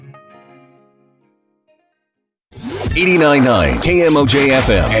89.9 KMOJ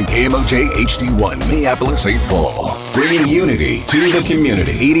FM and KMOJ HD1 Minneapolis, St. Paul. Bringing unity to the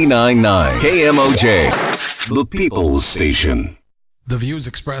community. 89.9 KMOJ, the People's Station. The views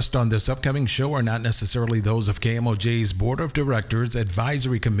expressed on this upcoming show are not necessarily those of KMOJ's Board of Directors,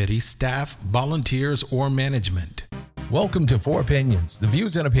 Advisory Committee, staff, volunteers, or management. Welcome to Four Opinions. The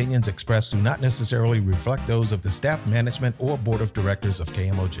views and opinions expressed do not necessarily reflect those of the staff, management, or Board of Directors of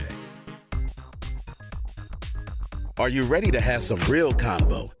KMOJ. Are you ready to have some real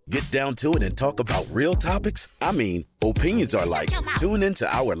convo? Get down to it and talk about real topics? I mean, opinions are like. Tune into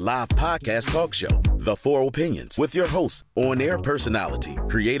our live podcast talk show, The Four Opinions, with your host, on-air personality,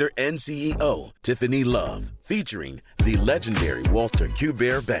 creator and CEO, Tiffany Love, featuring the legendary Walter Q.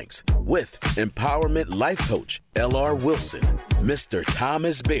 Bear Banks, with empowerment life coach, L.R. Wilson, Mr.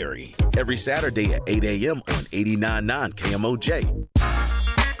 Thomas Berry, every Saturday at 8 a.m. on 89.9 KMOJ.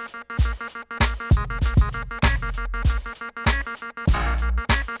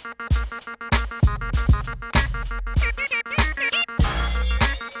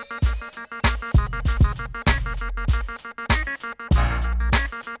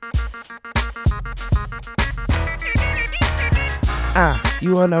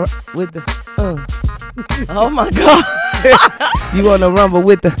 You wanna with the Oh my God. You wanna rumble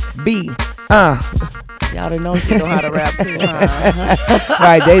with the B Y'all didn't know she know how to rap too, huh?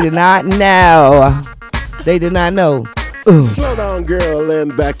 Right, they did not know. They did not know. Slow down, girl,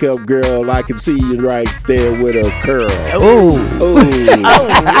 and back up, girl. I can see you right there with a curl. Ooh. Ooh. And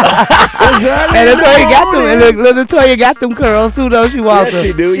Latoya got them. And Latoya got them curls too, though. She walked Yes,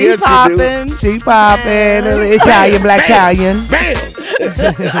 she up. do. She Yes, popping. She popping. Italian, black Italian. Bam!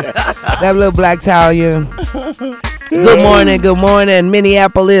 That little black Italian. Good morning,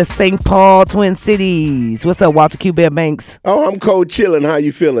 Minneapolis, St. Paul, Twin Cities. What's up, Walter Q. Bear Banks? Oh, I'm cold chilling. How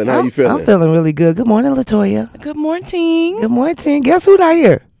you feeling? I'm feeling really good. Good morning, Latoya. Good morning. Good morning. Guess who not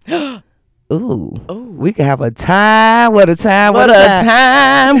here? Ooh. We can have a time. What a time. What a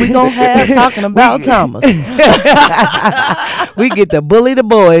time we gonna have talking about Thomas. We get to bully the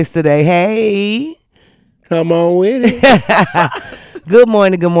boys today. Hey. Come on with it. Good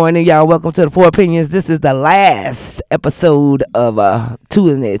morning, y'all. Welcome to the Four Opinions. This is the last episode of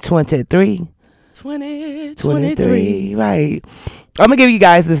 2023. 2023. Right. I'm going to give you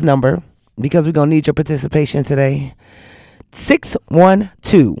guys this number because we're going to need your participation today.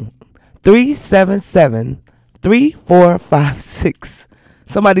 612-377-3456.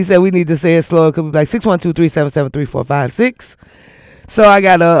 Somebody said we need to say it slower. It could be like 612-377-3456. So I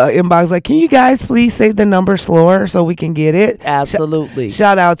got a inbox like, can you guys please say the number slower so we can get it? Absolutely.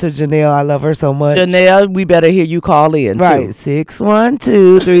 Shout out to Janelle. I love her so much. Janelle, we better hear you call in, Right. too.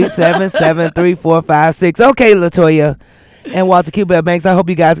 612-377-3456. Okay, Latoya and Walter Q. Bear Banks, I hope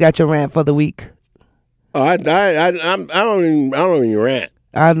you guys got your rant for the week. Oh, I don't even rant.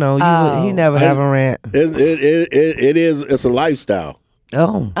 I know. He never have a rant. It's a lifestyle.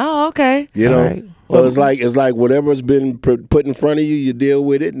 Oh. Oh, okay. You know. All right. So it's like whatever's been put in front of you, you deal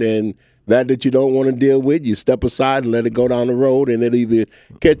with it, and then that you don't want to deal with, you step aside and let it go down the road, and it either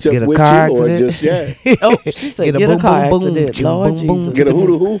catch up Get a with car you or accident. just Oh, she said get a car accident. Lord Jesus. Get a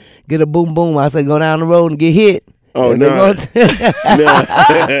who? Get a boom boom. I said go down the road and get hit. Oh, And no. they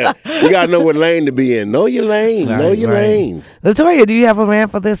No. You got to know what lane to be in. Know your lane. Know your lane. Latoya, do you have a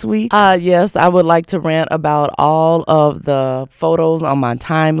rant for this week? Yes, I would like to rant about all of the photos on my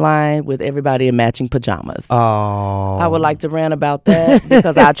timeline with everybody in matching pajamas. Oh. I would like to rant about that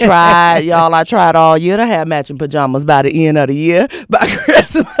because I tried all year to have matching pajamas by the end of the year, by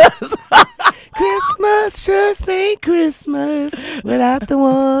Christmas. Christmas just ain't Christmas without the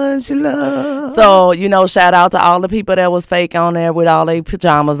ones you love. So, shout out to all the people that was fake on there with all their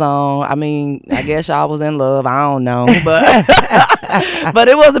pajamas on. I mean, I guess y'all was in love. I don't know. But but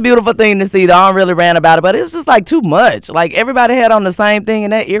it was a beautiful thing to see. I don't really rant about it, but it was just like too much. Like everybody had on the same thing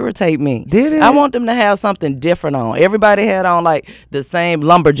and that irritate me. Did it? I want them to have something different on. Everybody had on like the same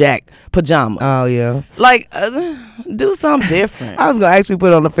lumberjack pajamas. Oh, yeah. Like, do something different. I was going to actually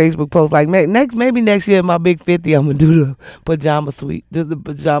put on a Facebook post like maybe next year in my big 50, I'm going to do the pajama suite, do the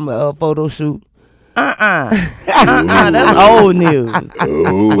pajama photo shoot. That's old news.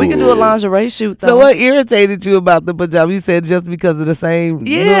 We could do a lingerie shoot though. So what irritated you about the pajama? You said just because of the same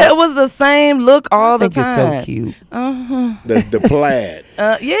Yeah, look? it was the same look all the I think time. it's so cute. The plaid.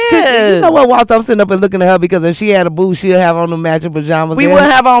 Yeah. You know what, Walter? I'm sitting up and looking at her because if she had a boo, she'll have on the matching pajamas. We then.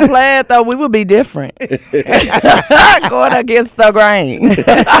 wouldn't have on plaid though. We would be different. Going against the grain.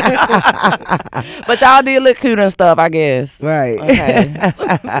 But y'all did look cute and stuff, I guess. Right. Okay.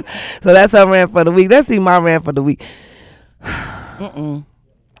 So that's her rant for the week. Let's see my rant for the week.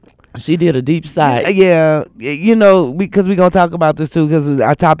 She did a deep side. Yeah, because we're going to talk about this too, because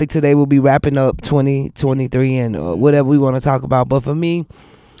our topic today will be wrapping up 2023 and whatever we want to talk about. But for me,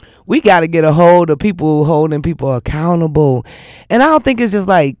 we got to get a hold of people holding people accountable. And I don't think it's just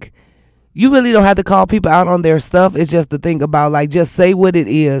like, you really don't have to call people out on their stuff. It's just to think about, like, just say what it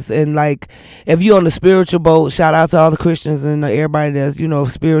is. And, like, if you're on the spiritual boat, shout out to all the Christians and everybody that's,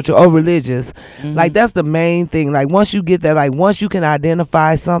 spiritual or religious. Mm-hmm. Like, that's the main thing. Like, once you get that, like, once you can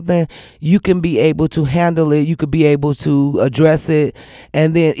identify something, you can be able to handle it. You could be able to address it.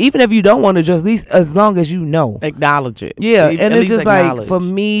 And then, even if you don't want to address, at least as long as you know. Acknowledge it. Yeah. And it's just like, for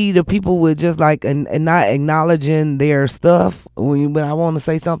me, the people with just, like, and not acknowledging their stuff when I want to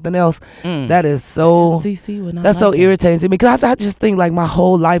say something else, that is so that's so irritating to me, because I just think, like, my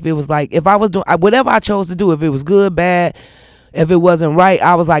whole life it was like, if I was doing whatever I chose to do, if it was good, bad, if it wasn't right,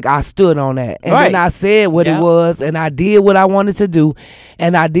 I was like, I stood on that, and then I said what it was, and I did what I wanted to do,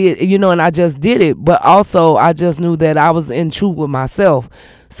 and I did, and I just did it. But also I just knew that I was in truth with myself.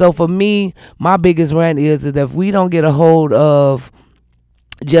 So for me, my biggest rant is that if we don't get a hold of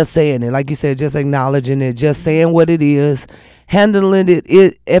just saying it, like you said, just acknowledging it, just saying what it is, handling it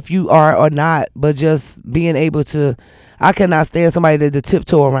if you are or not, but just being able to, I cannot stand somebody to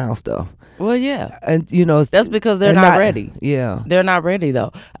tiptoe around stuff. Well, yeah. And, that's because they're not ready. Yeah. They're not ready,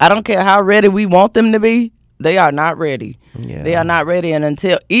 though. I don't care how ready we want them to be. They are not ready. Yeah. They are not ready. And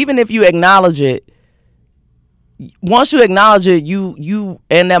even if you acknowledge it, once you acknowledge it, you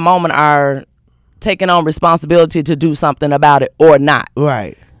in that moment are taking on responsibility to do something about it or not.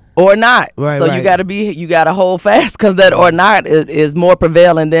 Right. Or not. Right. So you gotta hold fast, because that or not is more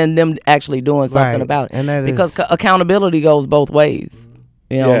prevalent than them actually doing something about it. And that because accountability goes both ways.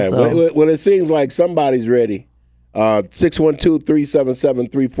 Well, it seems like somebody's ready.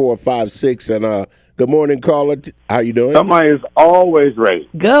 612-377-3456. And good morning, caller. How you doing? Somebody is always ready.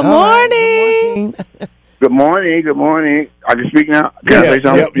 Good morning. Good morning. Good morning. Are you speaking now? Can I say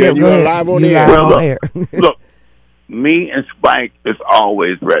something? Yeah, you are live on the air. Well, look, me and Spike is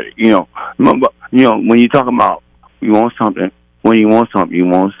always ready. Remember, when you're talking about you want something, when you want something, you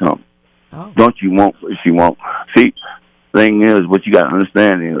want something. Oh. Don't you want what you want? See, thing is, what you got to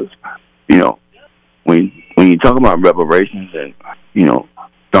understand is, when you talk about reparations and,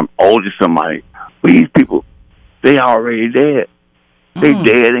 some older somebody, these people, they already dead. They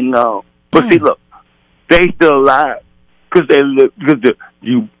dead and gone. But see, look, they still alive because they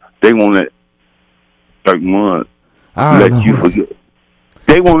won't let certain ones let you forget.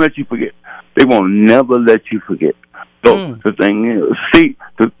 They won't let you forget. They won't never let you forget. So the thing is, see,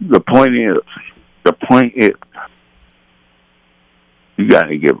 the point is, you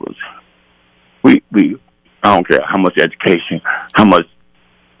gotta give us. I don't care how much education, how much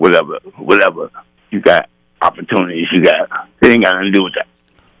whatever you got, opportunities you got. It ain't got nothing to do with that.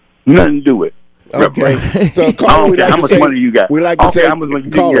 Nothing to do with it. Okay. So I don't care how much money you got. We like to say, how much money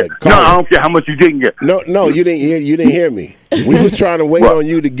you didn't get. No, I don't care how much you didn't get. No, you didn't hear. You didn't hear me. We was trying to wait on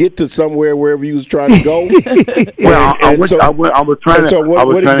you to get to somewhere wherever you was trying to go. Well, I was trying to. So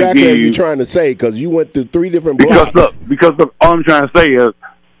what exactly are you you trying to say? Because you went through 3 different blocks. Because look, all I'm trying to say is,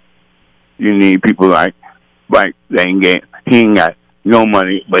 you need people like Spike. He ain't got no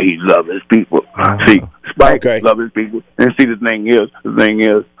money, but he loves his people. See, Spike loves his people, and see the thing is.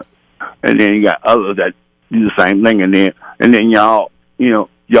 And then you got others that do the same thing, and then y'all,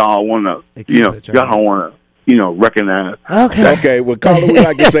 y'all wanna, y'all don't wanna, recognize. Okay. Well, caller, we'd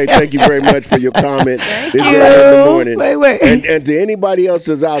like to say thank you very much for your comment. Thank you. In the morning. Wait. And to anybody else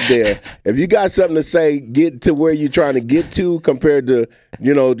that's out there, if you got something to say, get to where you're trying to get to compared to,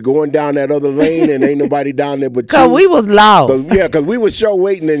 going down that other lane and ain't nobody down there but you. Because we was lost. Because we was sure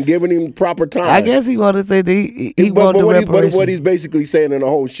waiting and giving him proper time. I guess he wanted to say that he wanted reparations. What he's basically saying in the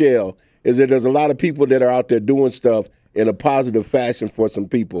whole shell is that there's a lot of people that are out there doing stuff in a positive fashion for some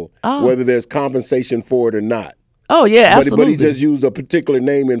people, whether there's compensation for it or not. Oh, yeah, absolutely. But he just used a particular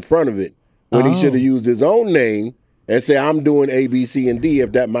name in front of it when he should have used his own name and say, I'm doing A, B, C, and D,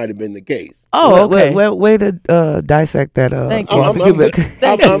 if that might have been the case. Oh, okay. Way to dissect that. Thank you.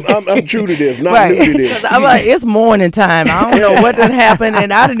 I'm true to this, not new to this. I'm like, it's morning time. I don't know what done happened,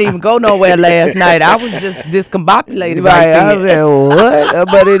 and I didn't even go nowhere last night. I was just discombobulated. Right. I was like, what?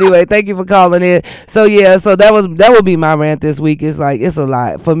 But anyway, thank you for calling in. So that would be my rant this week. It's like, it's a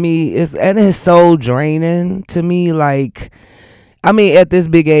lot for me. It's so draining to me. Like, I mean, at this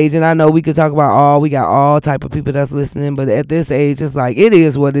big age, and I know we could talk about we got all type of people that's listening, but at this age, it's like, it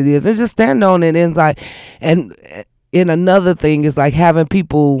is what it is. It's just stand on it, and like, and another thing is like having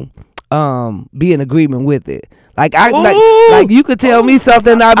people be in agreement with it. Like like you could tell me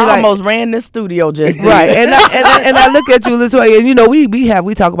something, and I'd be I like, almost ran this studio just then. right. And I look at you, Latoya, and you know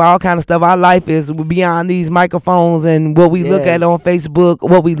we talk about all kind of stuff. Our life is beyond these microphones and what we look at on Facebook,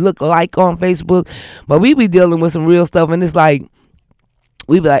 what we look like on Facebook, but we be dealing with some real stuff, and it's like.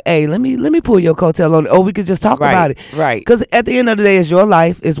 We be like, hey, let me pull your coattail on it. Or we could just talk about it. Right. Because at the end of the day, it's your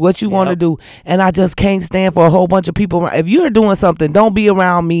life. It's what you want to do. And I just can't stand for a whole bunch of people. If you're doing something, don't be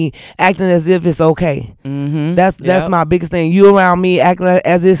around me acting as if it's okay. Mm-hmm. That's my biggest thing. You around me acting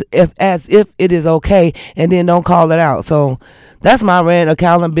as if it is okay, and then don't call it out. So that's my rant.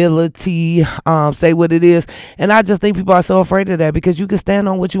 Accountability. Say what it is. And I just think people are so afraid of that because you can stand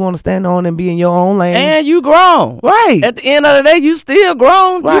on what you want to stand on and be in your own lane. And you grown. Right. At the end of the day, you still grown.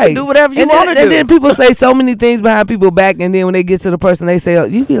 Right. You can do whatever you want to do. And then people say so many things behind people's back, and then when they get to the person, they say,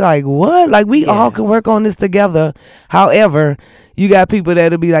 you be like, what? Like, we all can work on this together. However, you got people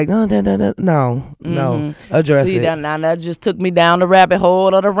that'll be like, no, address it. Now that just took me down the rabbit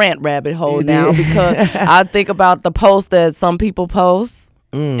hole or the rant rabbit hole now because I think about the posts that some people post,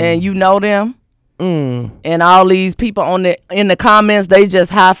 and you know them. And all these people in the comments, they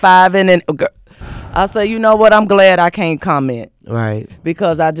just high-fiving and I say, you know what? I'm glad I can't comment. Right.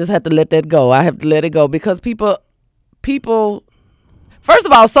 Because I just have to let that go. I have to let it go because people, first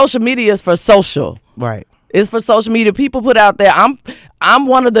of all, social media is for social. Right. It's for social media. People put out there. I'm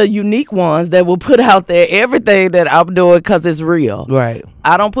one of the unique ones that will put out there everything that I'm doing because it's real. Right.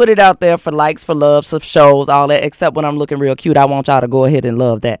 I don't put it out there for likes, for loves, for shows, all that, except when I'm looking real cute. I want y'all to go ahead and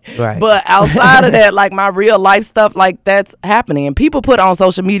love that. Right. But outside of that, like my real life stuff, like that's happening. And people put on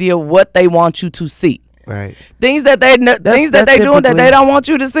social media what they want you to see. Right. Things that they doing that they don't want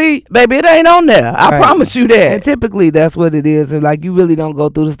you to see, baby, it ain't on there. I promise you that. And typically that's what it is. And like you really don't go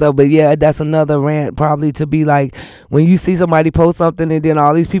through the stuff. But yeah, that's another rant probably to be like when you see somebody post something and then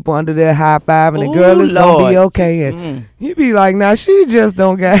all these people under there high five and the girl is gonna be okay. And you be like, nah, she just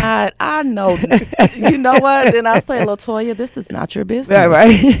don't got. I know. You know what? Then I say, Latoya, this is not your business. Yeah,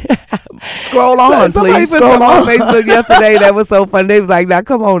 right. Scroll on, somebody please. Scroll on Facebook yesterday. That was so funny. They was like, now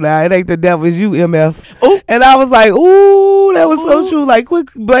come on now. It ain't the devil, it's you, MF. Ooh. And I was like, ooh, that was so true. Like,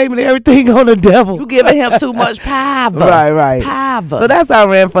 quit blaming everything on the devil. You giving him too much power. Right. Power. So that's our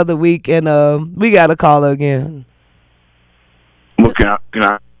rant for the week. And we got to call her again. Well, can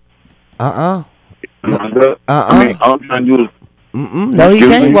I? Uh-uh. I mean, all I'm trying to do is... No, he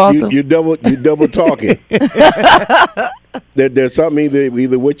can't, Walter. You double talking. There's something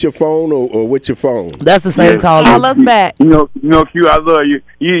either with your phone or with your phone. That's the same call. Call us back. You know, Q, I love you.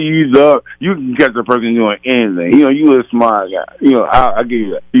 You can catch a person doing anything. You know, you a smart guy. You know, I give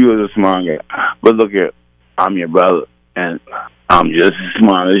you that. You a smart guy. But look here, I'm your brother, and I'm just as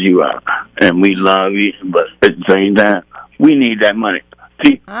smart as you are, and we love you. But at the same time, we need that money.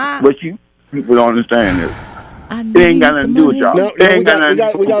 See, what you people don't understand is. It ain't got nothing to do with y'all. No, it ain't got nothing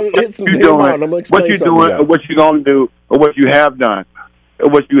to do with what you're doing, or what you're going to do, or what you have done, or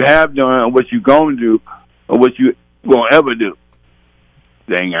what you have done, or what you're going to do, or what you going to ever do.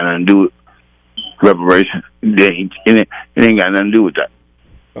 They ain't got nothing to do with reparation. It ain't got nothing to do with that.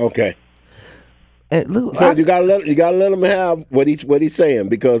 Okay. Look, so you gotta let him have what he's saying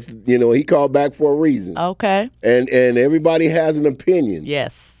because he called back for a reason. Okay. And everybody has an opinion.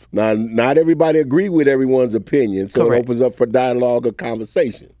 Yes. Now, not everybody agree with everyone's opinion, so Correct. It opens up for dialogue or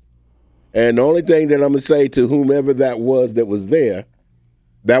conversation. And the only thing that I'm gonna say to whomever that was there,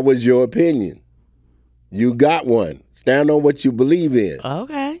 that was your opinion. You got one. Stand on what you believe in.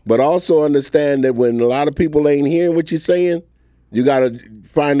 Okay. But also understand that when a lot of people ain't hearing what you're saying, you got to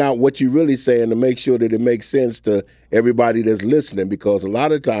find out what you're really saying to make sure that it makes sense to everybody that's listening, because a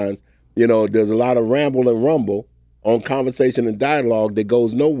lot of times, there's a lot of ramble and rumble on conversation and dialogue that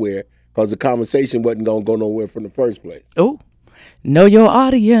goes nowhere because the conversation wasn't going to go nowhere from the first place. Oh, know your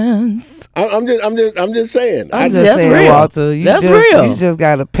audience. I'm just saying. That's saying, real. Walter. That's real. You just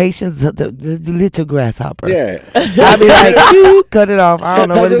got a patience, the little grasshopper. Yeah. I be like, you cut it off. I don't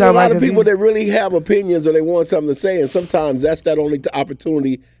know what there's you're a lot talking of people that really have opinions or they want something to say, and sometimes that's that only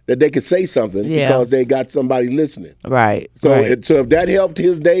opportunity that they could say something because they got somebody listening. Right. So, right. So if that helped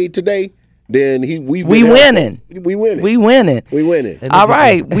his day today, then we winning. We winning. We winning. We winning. All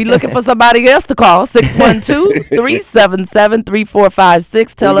right. We looking for somebody else to call.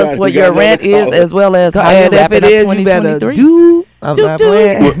 612-377-3456. Tell us what your rant is as well as how you wrap it up 2023. You better do. I'm not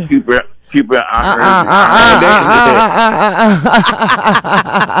playing. Keep it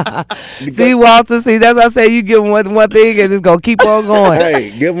See, Walter, that's why I say you give him one thing and it's going to keep on going.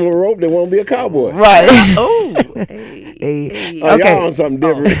 Hey, give him a rope, they won't be a cowboy. Right. Oh. Okay. Y'all on something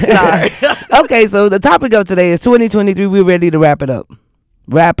different. Sorry. Okay, so the topic of today is 2023. We're ready to wrap it up.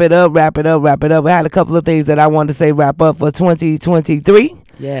 wrap it up. I had a couple of things that I wanted to say wrap up for 2023.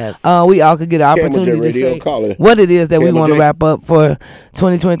 Yes. We all could get an opportunity to say what it is that we want to wrap up for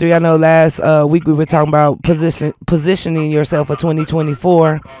 2023. I know last week we were talking about positioning yourself for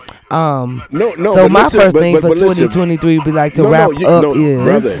 2024. So my first thing for 2023 would be like to wrap up is.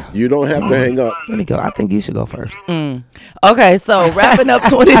 Brother, you don't have to hang up. Let me go. I think you should go first. Okay, so wrapping up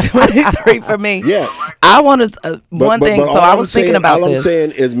 2023 for me. Yeah. I wanted one thing. So I was thinking about this. All I'm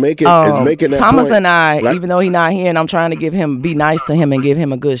saying is making that Thomas point. and I, even though he's not here, and I'm trying to be nice to him and give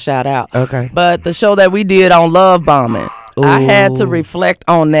him a good shout out. Okay. But the show that we did on love bombing, I had to reflect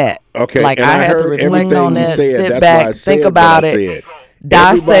on that. Okay. Like I had to reflect on that. Sit back, think about it.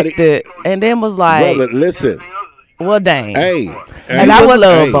 Dissect it, and then was like, brother, listen. Well, dang. Hey. And I was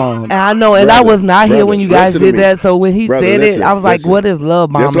love bomb. And I know, and I was not here when you guys did that. So when he said it, I was like, what is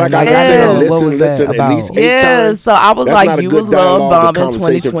love bombing? Like I said, what was that about? Yeah, so I was like, you was love bombing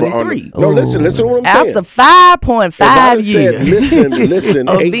 2023. No, listen to what I'm saying. After 5.5 years listen,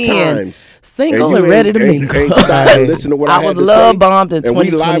 of 8 being times. Single and ready to mingle. Listen to what I was love bombed in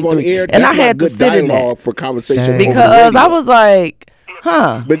 2023. And I had to sit in that. For conversation because I was like,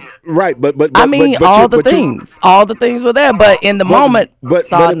 But I mean, all the things were there, but in the moment,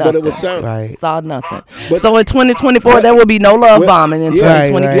 saw nothing. But it was sound. Saw nothing. So in 2024, there will be no love bombing. In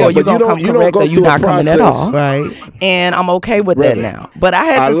 2024, you're gonna come correct, or you're not coming at all. Right. And I'm okay with that now. But I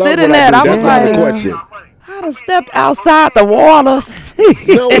had to sit in that. I was like, I done stepped outside the waters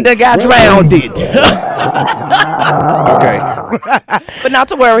and then got drowned. Okay. But not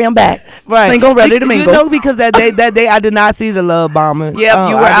to worry, I'm back. Right. Single, ready to mingle. You know, because that day I did not see the love bombing. Yep,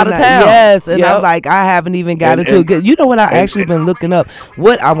 you were out of town. Yes, and I'm like, I haven't even got into it. You know what? I actually been looking up.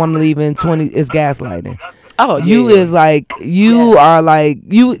 What I want to leave in 20 is gaslighting. Oh, you is like are like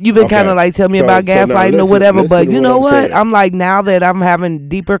you've been kind of like telling me about gaslighting or whatever, but you know what? I'm like, now that I'm having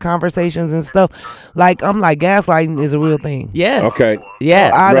deeper conversations and stuff, like I'm like, gaslighting is a real thing. Yes. Okay. Yeah.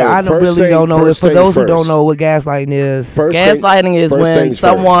 I don't know if for those who don't know what gaslighting is. Gaslighting is when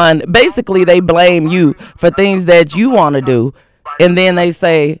someone basically they blame you for things that you want to do, and then they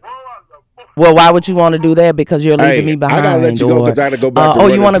say, well, why would you want to do that? Because you're leaving me behind. I gotta let you go because I gotta go back.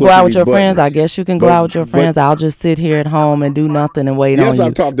 You want to go out with your friends? I guess you can go out with your friends. I'll just sit here at home and do nothing and wait on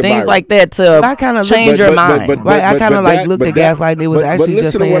you. Things like that to change your mind. Right? I kind of like looked at gaslighting. It was actually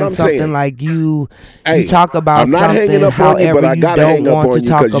just saying something like you talk about something, however you don't want to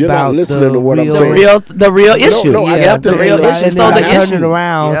talk about the real issue. Yeah, the real issue. So the issue turn it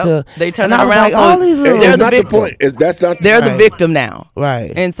around. They turn it around. They're the victim. They're the victim now.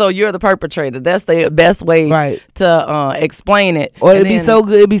 Right. And so you're the perpetrator. That's the best way to explain it. Or it'd be so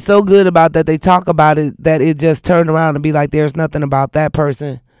good. It'd be so good about that they talk about it that it just turned around and be like, there's nothing about that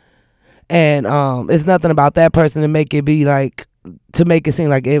person, and it's nothing about that person to make it be like, to make it seem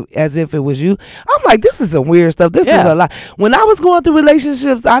like as if it was you. I'm like, this is some weird stuff. This is a lot. When I was going through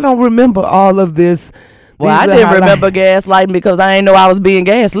relationships, I don't remember all of this. Well, I didn't remember gaslighting because I didn't know I was being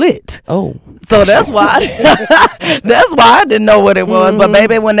gaslit. Oh. So that's why I didn't know what it was. But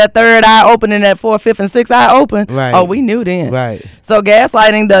baby, when that third eye opened and that fourth, fifth, and sixth eye opened, we knew then. Right. So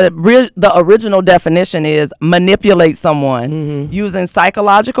gaslighting, the original definition is manipulate someone using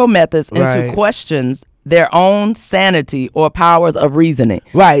psychological methods into questions their own sanity or powers of reasoning.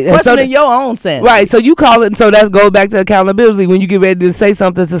 Right. And questioning your own sanity. Right. So you call it, so that goes back to accountability. When you get ready to say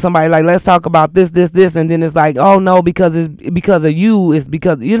something to somebody like, let's talk about this, and then it's like, oh no, because it's because of you, it's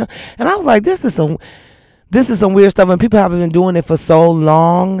because, you know. And I was like, this is some weird stuff, and people have been doing it for so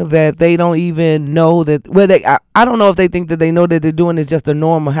long that they don't even know that. Well, I don't know if they think that they know that they're doing is just the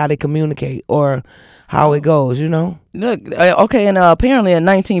norm of how they communicate or how it goes, you know. Look, okay, and apparently in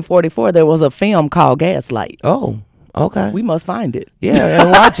 1944 there was a film called Gaslight. Oh, okay. We must find it. Yeah,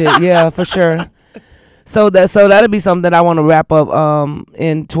 and watch it. Yeah, for sure. So that'll be something that I want to wrap up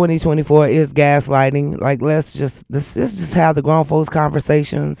in 2024 is gaslighting. Like let's just have the grown folks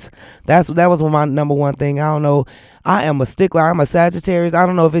conversations. That was my number one thing. I don't know. I am a stickler. I'm a Sagittarius. I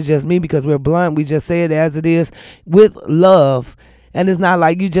don't know if it's just me because we're blunt. We just say it as it is with love. And it's not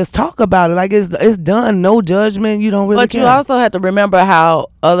like you just talk about it. Like it's done. No judgment. You don't really care. But you also have to remember how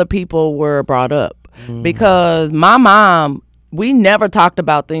other people were brought up. Because my mom, we never talked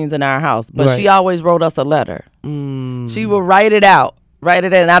about things in our house, but she always wrote us a letter. She would write it out.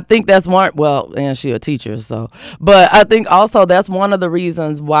 And I think that's one, well, and she's a teacher, so. But I think also that's one of the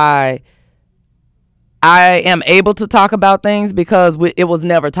reasons why I am able to talk about things because it was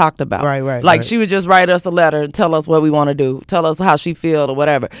never talked about. Right. Like she would just write us a letter and tell us what we want to do, tell us how she feels or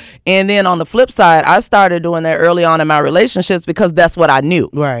whatever. And then on the flip side, I started doing that early on in my relationships because that's what I knew.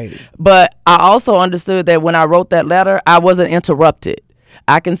 Right. But I also understood that when I wrote that letter, I wasn't interrupted.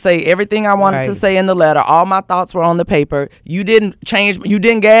 I can say everything I wanted to say in the letter. All my thoughts were on the paper. You didn't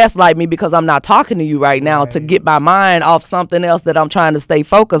gaslight me because I'm not talking to you right now to get my mind off something else that I'm trying to stay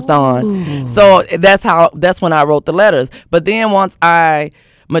focused on. So that's when I wrote the letters. But then once I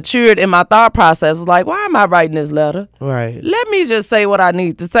matured in my thought process, was like, why am I writing this letter? Right. Let me just say what I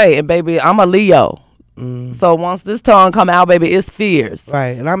need to say. And baby, I'm a Leo. So once this tongue come out, baby, it's fierce.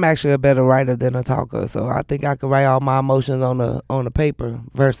 Right, and I'm actually a better writer than a talker, so I think I could write all my emotions on the paper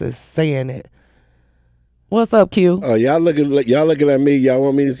versus saying it. What's up, Q? Y'all looking at me. Y'all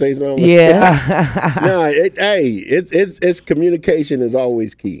want me to say something? Yeah. No, it's communication is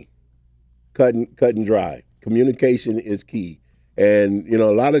always key. Cut and dry. Communication is key, and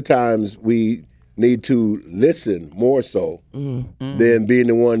a lot of times we need to listen more so than being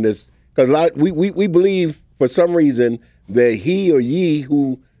the one that's. Because we believe for some reason that he or ye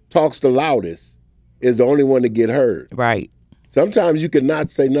who talks the loudest is the only one to get heard. Right. Sometimes you can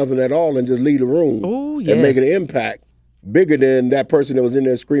not say nothing at all and just leave the room and make an impact bigger than that person that was in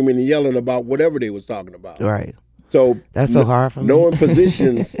there screaming and yelling about whatever they was talking about. Right. So that's so hard for me. Knowing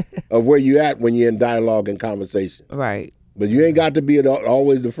positions of where you at when you're in dialogue and conversation. Right. But you ain't got to be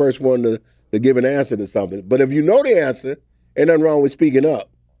always the first one to give an answer to something. But if you know the answer, ain't nothing wrong with speaking up.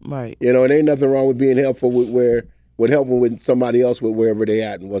 Right. It ain't nothing wrong with being helpful with helping with somebody else with wherever they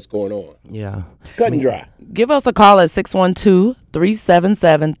at and what's going on. Yeah. Cut and dry. Give us a call at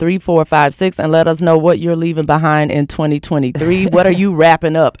 612-377-3456 and let us know what you're leaving behind in 2023. What are you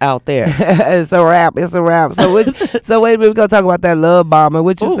wrapping up out there? It's a wrap. So wait a minute, we're gonna talk about that love bombing.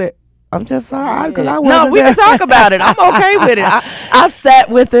 What you said? I'm just sorry because I wasn't. No, we can talk about it. I'm okay with it. I've sat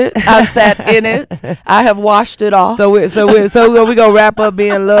with it. I've sat in it. I have washed it off. So we're gonna wrap up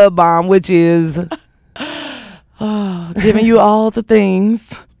being love bomb, which is giving you all the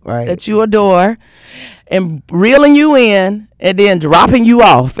things that you adore, and reeling you in, and then dropping you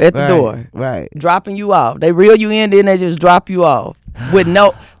off at the door. Right. Dropping you off. They reel you in, then they just drop you off with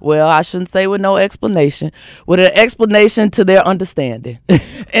no. Well, I shouldn't say with no explanation. With an explanation to their understanding.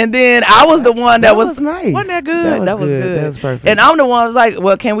 And then I was the one that was nice. Wasn't that good? That was good. That was perfect. And I'm the one who was like,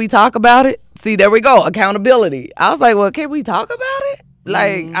 well, can we talk about it? See, there we go. Accountability. I was like, well, can we talk about it?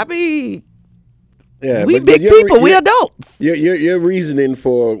 Like, I mean, we big people. We adults. Your reasoning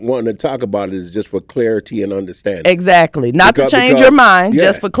for wanting to talk about it is just for clarity and understanding. Exactly. Not to change your mind,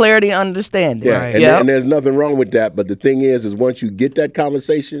 just for clarity and understanding. Yeah. Right. And there's nothing wrong with that. But the thing is once you get that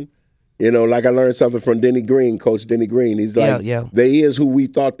conversation, like I learned something from Denny Green, Coach Denny Green. He's like, they is who we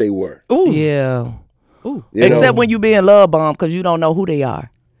thought they were. Ooh. Yeah. Ooh. Except when you being love bombed because you don't know who they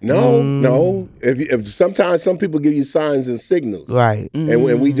are. No. If sometimes some people give you signs and signals. Right.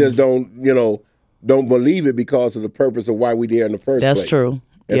 And we just don't believe it because of the purpose of why we there in the first place. That's true.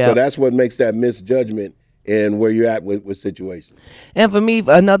 And so that's what makes that misjudgment in where you're at with situations. And for me,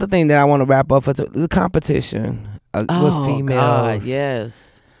 another thing that I want to wrap up for the competition with females. God,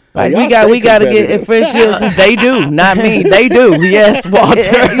 yes. Like we got to get in friendship. They do, not me. They do. Yes, Walter.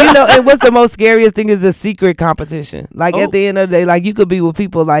 And what's the most scariest thing is the secret competition. Like at the end of the day, like you could be with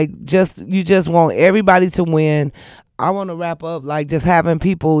people like you just want everybody to win. I want to wrap up like just having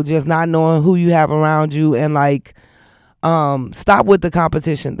people just not knowing who you have around you and like stop with the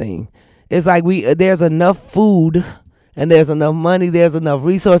competition thing. It's like there's enough food and there's enough money, there's enough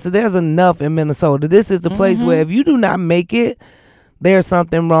resources, there's enough in Minnesota. This is the place where if you do not make it, there's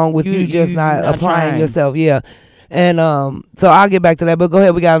something wrong with you just not applying yourself. Yeah. And so I'll get back to that, but go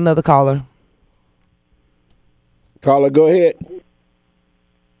ahead, we got another caller. Caller, go ahead.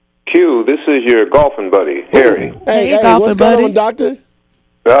 Q, this is your golfing buddy, Harry. Hey, what's going on, Doctor?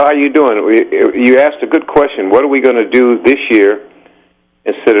 How you doing? You asked a good question. What are we going to do this year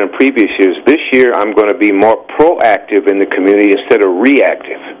instead of in previous years? This year, I'm going to be more proactive in the community instead of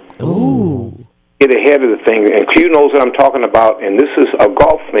reactive. Ooh. Get ahead of the thing. And Q knows what I'm talking about, and this is a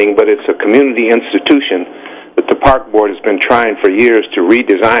golf thing, but it's a community institution that the park board has been trying for years to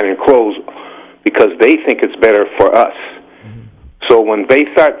redesign and close because they think it's better for us. So when they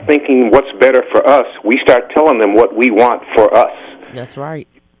start thinking what's better for us, we start telling them what we want for us. That's right.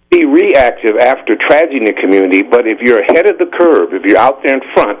 Be reactive after tragedy in the community, but if you're ahead of the curve, if you're out there in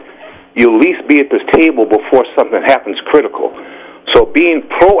front, you'll at least be at this table before something happens critical. So being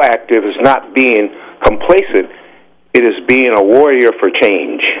proactive is not being complacent. It is being a warrior for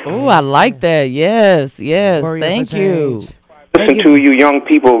change. Oh, I like that. Yes. Thank you. Listen to you young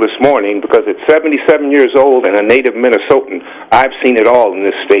people this morning because at 77 years old and a native Minnesotan, I've seen it all in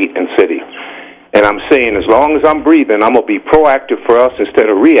this state and city. And I'm saying as long as I'm breathing, I'm going to be proactive for us instead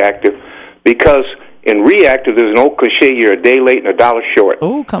of reactive because in reactive, there's an old cliche, you're a day late and a dollar short.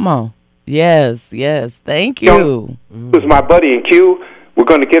 Oh, come on. Yes. Thank you. This is my buddy in Q. We're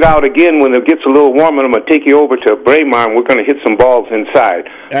going to get out again when it gets a little warmer. I'm going to take you over to Braemar, and we're going to hit some balls inside.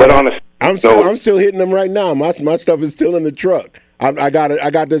 But I'm still hitting them right now. My stuff is still in the truck. I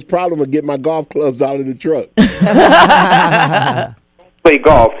got this problem of getting my golf clubs out of the truck. Play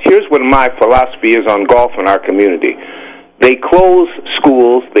golf. Here's what my philosophy is on golf in our community. They close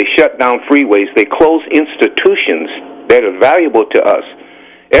schools. They shut down freeways. They close institutions that are valuable to us.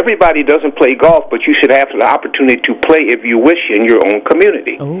 Everybody doesn't play golf, but you should have the opportunity to play if you wish in your own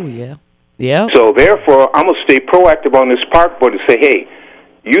community. Oh, yeah. Yeah. So, therefore, I'm going to stay proactive on this park board and say, hey,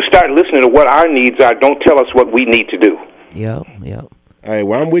 you start listening to what our needs are. Don't tell us what we need to do. Yep. All right,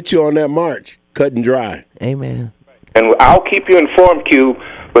 well, I'm with you on that march. Cut and dry. Amen. And I'll keep you informed, Q,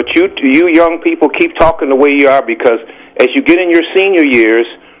 but you young people keep talking the way you are, because as you get in your senior years,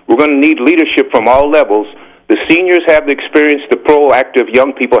 we're going to need leadership from all levels. The seniors have the experience. The proactive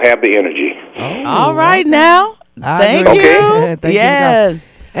young people have the energy. Oh, all right now. Thank you. Okay. Thank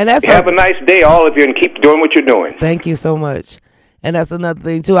yes. You. And that's have a nice day, all of you, and keep doing what you're doing. Thank you so much. And that's another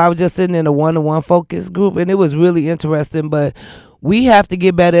thing, too. I was just sitting in a one-to-one focus group, and it was really interesting. But we have to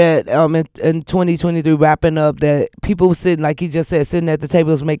get better at, in 2023, wrapping up that people sitting, like he just said, sitting at the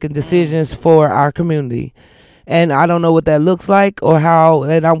tables making decisions for our community. And I don't know what that looks like or how,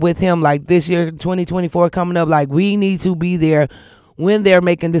 and I'm with him, like this year, 2024 coming up, like we need to be there when they're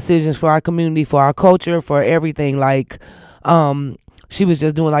making decisions for our community, for our culture, for everything. Like, she was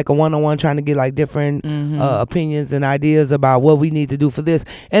just doing like a one-on-one trying to get like different opinions and ideas about what we need to do for this.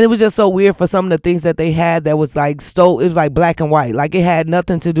 And it was just so weird for some of the things that they had that was like it was like black and white. Like it had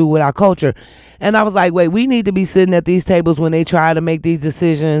nothing to do with our culture. And I was like, wait, we need to be sitting at these tables when they try to make these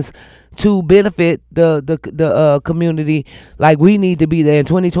decisions to benefit the community. Like we need to be there in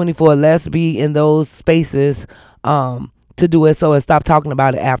 2024. Let's be in those spaces to do it and stop talking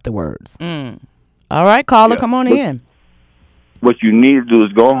about it afterwards. All right, caller, come on in. What you need to do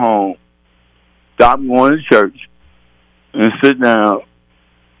is go home, stop going to church, and sit down,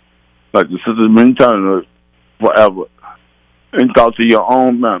 like the sister's been telling us forever, and talk to your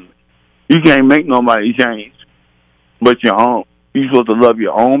own family. You can't make nobody change but your own. You're supposed to love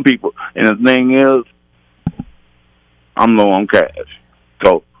your own people. And the thing is, I'm low on cash.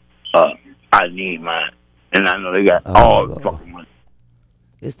 So, I need mine. And I know they got all the fucking money.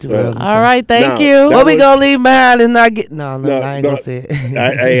 It's too early. All right, thank you. What we gonna leave behind and not get? No, I ain't gonna say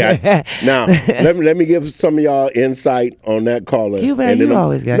it. Now, let me give some of y'all insight on that caller. You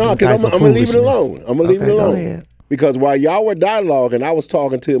always got no, because I'm gonna leave it alone. I'm gonna leave it alone because while y'all were dialoguing, I was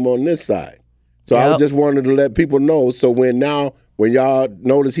talking to him on this side. So I just wanted to let people know. So when y'all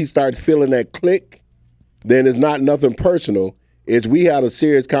notice he starts feeling that click, then it's not nothing personal. It's we had a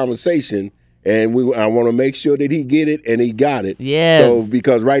serious conversation. And I want to make sure that he get it, and he got it. Yes. So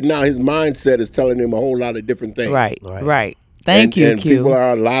because right now his mindset is telling him a whole lot of different things. Right. Thank you, and Q. People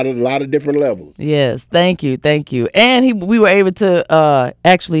are a lot of different levels. Yes, thank you. And we were able to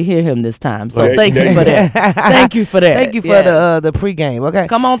actually hear him this time. So thank you for that. Thank you for that. Thank you for the pregame. Okay,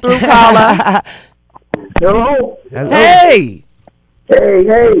 come on through, caller. Hello. Hey. Turn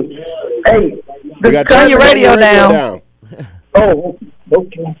your radio down. Oh,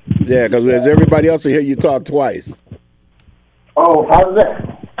 okay. Yeah, because everybody else will hear you talk twice. Oh, how's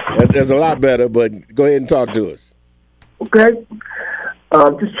that? That's a lot better, but go ahead and talk to us. Okay.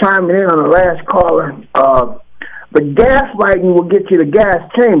 Just chiming in on the last caller. The gaslighting will get you the gas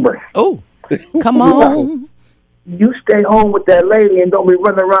chamber. Oh, come on. You stay home with that lady and don't be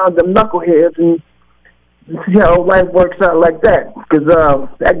running around them knuckleheads and see how life works out like that. Because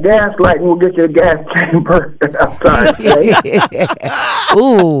that gaslighting will get you the gas chamber.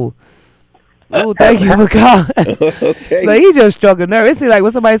 Ooh, thank you for calling. Okay. Like he just struck a nerve. It seems like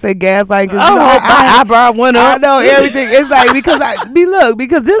when somebody say gaslighting, my eyebrow went up. I know everything. It's like because I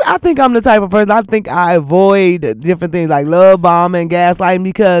think I'm the type of person. I think I avoid different things like love bombing, gaslighting,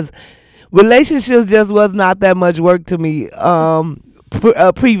 because relationships just was not that much work to me.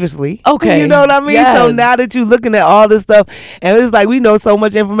 Previously. Okay. You know what I mean? Yes. So now that you're looking at all this stuff, and it's like we know so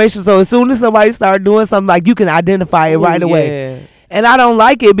much information, so as soon as somebody start doing something, like you can identify it right away. And I don't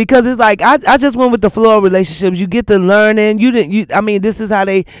like it because it's like I just went with the flow of relationships. You get to learning. This is how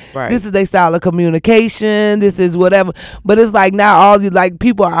this is their style of communication. This is whatever. But it's like now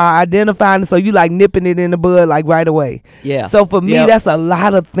people are identifying, so you like nipping it in the bud like right away. Yeah. So for me, that's a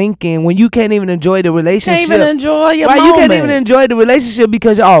lot of thinking when you can't even enjoy the relationship. Can't even enjoy your moment. You can't even enjoy the relationship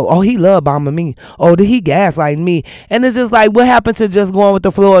because he love bombing me. Oh, did he gaslight me? And it's just like what happened to just going with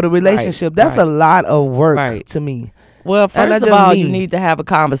the flow of the relationship? That's a lot of work to me. Well, first of all, you need to have a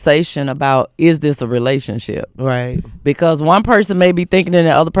conversation about, is this a relationship? Right. Because one person may be thinking it and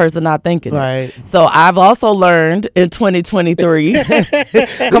the other person not thinking right. it. So I've also learned in 2023.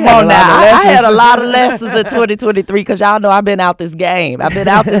 Come on now. I had a lot of lessons in 2023 because y'all know I've been out this game. I've been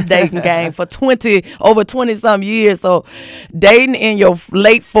out this dating game for over 20 some years. So dating in your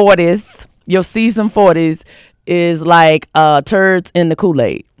late 40s, your seasoned 40s is like turds in the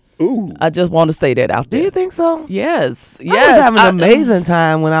Kool-Aid. Ooh. I just want to say that out there. Do you think so? Yes. I was having an amazing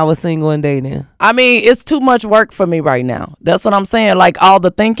time when I was single and dating. I mean, it's too much work for me right now. That's what I'm saying. Like all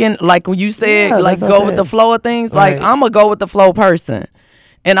the thinking, like when you said, like go with the flow of things, like I'm going to go with the flow person.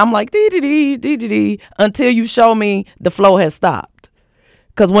 And I'm like, dee-dee-dee, until you show me the flow has stopped.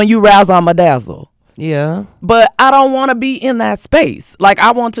 Because when you razzle, I'm a dazzle. Yeah. But I don't want to be in that space. Like,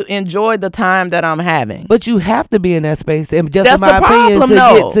 I want to enjoy the time that I'm having. But you have to be in that space, and just that's in my the problem,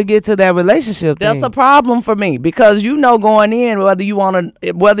 opinion, to get to that relationship That's thing. a problem for me because you know going in whether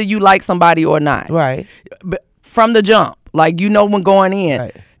you like somebody or not. Right. From the jump. Like, you know when going in.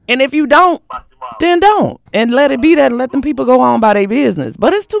 Right. And if you don't, then don't. And let it be that and let them people go on by their business.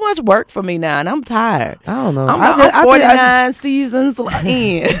 But it's too much work for me now, and I'm tired. I don't know. I'm 49 seasons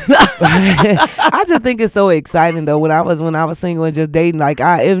in. I just think it's so exciting, though, when I was single and just dating. Like,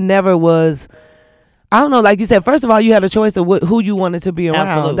 it never was... I don't know, like you said, first of all, you had a choice of who you wanted to be around.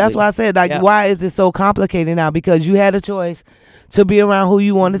 Absolutely. That's why I said, like, why is it so complicated now? Because you had a choice to be around who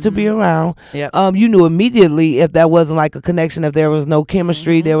you wanted to be around. Yep. You knew immediately if that wasn't like a connection, if there was no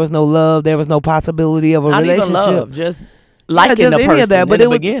chemistry, there was no love, there was no possibility of a Not relationship. Even love, just liking the person that, but in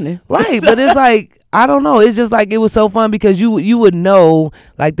the beginning. Right, but it's like, I don't know. It's just like it was so fun because you would know,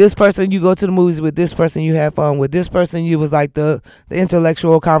 like, this person, you go to the movies with this person, you had fun with this person, you was like the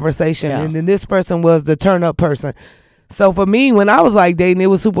intellectual conversation, and then this person was the turn up person. So for me, when I was like dating, it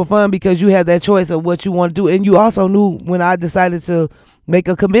was super fun because you had that choice of what you want to do, and you also knew when I decided to make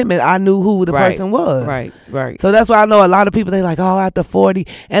a commitment, I knew who the person was. Right. So that's why I know a lot of people, they like, oh, after 40.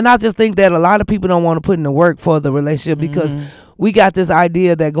 And I just think that a lot of people don't want to put in the work for the relationship because we got this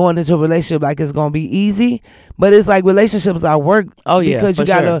idea that going into a relationship, like, it's going to be easy. But it's like relationships are work. Oh, yeah, because you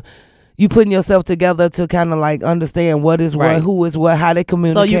got to, you putting yourself together to kind of like understand what is what, who is what, how they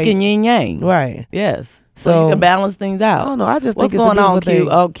communicate. So you can yin yang. Right. Yes. So you can balance things out. I don't know. I just What's think going on, Q? Thing.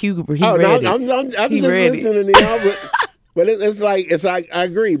 Oh, Q, he ready. I'm he just ready. listening to y'all, but it's like I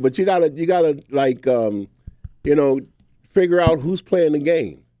agree, but you gotta like figure out who's playing the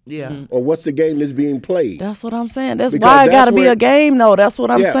game. Yeah. Or what's the game that's being played. That's what I'm saying. That's why it got to be a game, though. That's what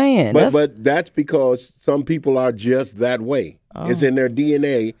I'm saying. But that's because some people are just that way. It's in their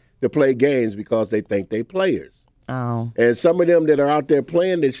DNA to play games because they think they players. Oh. And some of them that are out there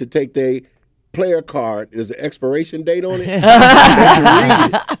playing, they should take their player card. There's an expiration date on it. They should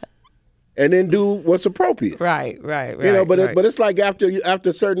read it. And then do what's appropriate. Right. You know, but it's like after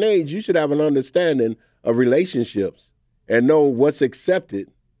a certain age, you should have an understanding of relationships and know what's accepted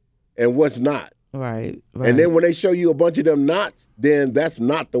and what's not. Right. And then when they show you a bunch of them nots, then that's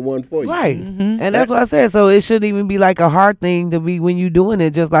not the one for you. Right. And that's what I said. So it shouldn't even be like a hard thing to be when you're doing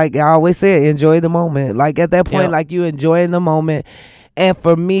it. Just like I always said, enjoy the moment. Like at that point, like you enjoying the moment. And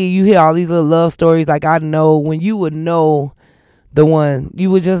for me, you hear all these little love stories. Like I know when you would know the one, you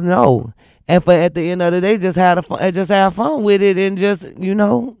would just know. And for at the end of the day, just have fun with it and just,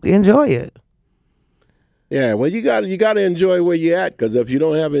 enjoy it. Yeah, well, you got to enjoy where you're at, because if you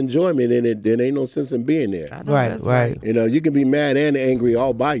don't have enjoyment in it, then ain't no sense in being there. Right. You know, you can be mad and angry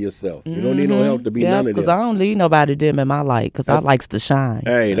all by yourself. You don't need no help to be none of them. Because I don't need nobody dim in my light, because I likes to shine.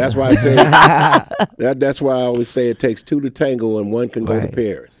 Hey, that's why I say that's why I always say it takes two to tango and one can go to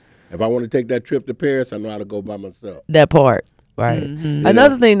Paris. If I want to take that trip to Paris, I know how to go by myself. That part. Right.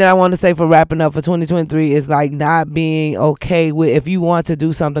 Another thing that I want to say for wrapping up for 2023 is like not being okay with, if you want to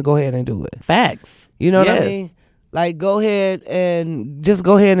do something, go ahead and do it. Facts. You know what I mean? Like go ahead and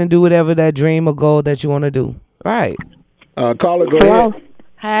do whatever that dream or goal that you want to do. Right. Caller, go ahead.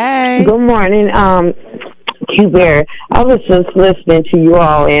 Hey. Good morning, Q-Bear. I was just listening to you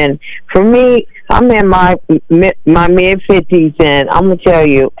all, and for me, I'm in my mid-50s, and I'm going to tell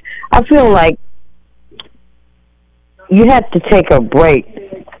you, I feel like you have to take a break,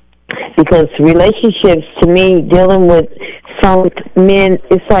 because relationships, to me, dealing with some men,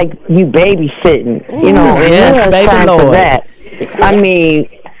 it's like you babysitting. You know, and yes, baby time Lord. for that. I mean,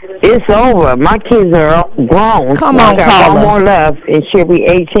 it's over. My kids are grown. Come on, I got caller. one more left, and she'll be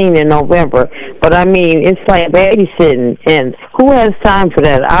 18 in November. But I mean, it's like babysitting, and who has time for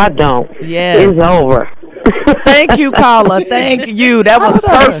that? I don't. Yes. It's over. Thank you, caller. Thank you. That was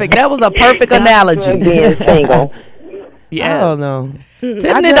perfect. That was a perfect analogy. Being single. I don't know.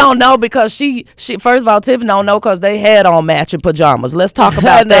 Tiffany don't know because she first of all, Tiffany don't know because they had on matching pajamas. Let's talk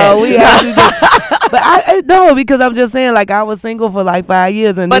about that. We actually did. But I no, because I'm just saying, like, I was single for like 5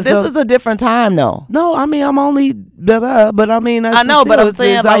 years, and but this is a different time, though. No, I mean, I'm only, but I mean, I know, but I'm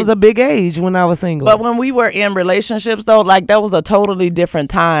saying, I was a big age when I was single. But when we were in relationships, though, like, that was a totally different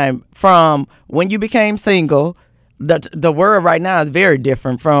time from when you became single. The word right now is very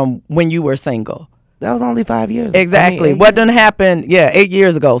different from when you were single. That was only 5 years. Exactly. I mean, what done happened? Yeah, 8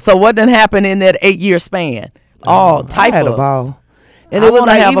 years ago. So what done happened in that 8 year span? All type I had of a ball. And I it was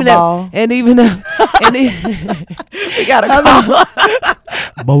like have even a ball. and even we got a call.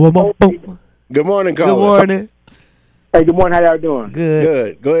 Good morning, caller. Good morning. Hey, good morning. How y'all doing?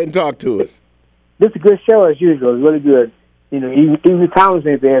 Good. Go ahead and talk to us. This is a good show as usual. It's really good. You know, even Thomas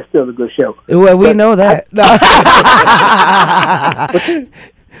ain't there. It's still a good show. Well, we know that.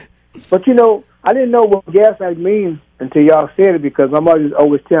 But you know, I didn't know what gaslight means until y'all said it, because my mother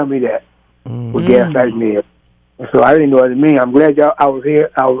always tell me that what gaslight means. So I didn't know what it means. I'm glad I was here.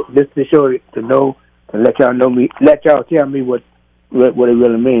 I was listening to the show to know, to let y'all know me, let y'all tell me what it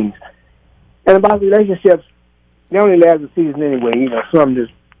really means. And about relationships, they only last a season anyway. You know, some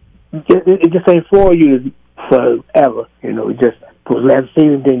it just ain't for you forever. You know, it just for the last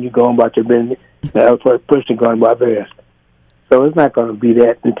season, then you go on about your business. The other person going about theirs. So it's not going to be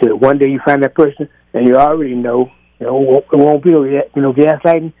that until one day you find that person, and you already know. You know, it won't be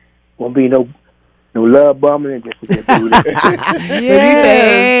gaslighting. Won't be no love bombing, and just Yes,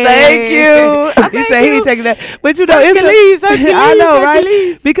 thank you. He said he ain't taking that, but you know, it's I know,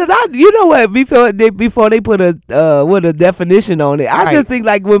 right? Because you know what? Before they put a definition on it, I just think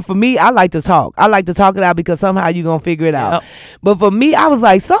like for me, I like to talk. I like to talk it out because somehow you gonna figure it out. Yep. But for me, I was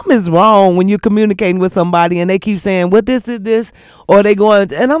like, something is wrong when you're communicating with somebody and they keep saying, "What this is this," or they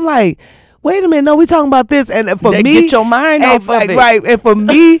going, and I'm like, wait a minute, no, we talking about this. And for me, get your mind off of it. Right. And for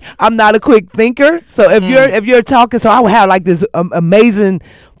me, I'm not a quick thinker. So if you're talking, so I would have like this amazing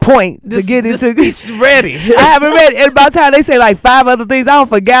point to get into. This ready. I haven't read it. And by the time they say like 5 other things, I don't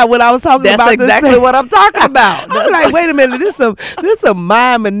forget what I was talking about. That's exactly what I'm talking about. I'm like, wait a minute, this some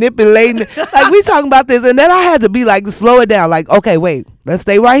mind manipulating. Like, we talking about this, and then I had to be like, slow it down. Like, okay, wait, let's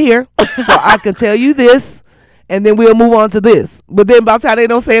stay right here, so I can tell you this. And then we'll move on to this. But then by the time they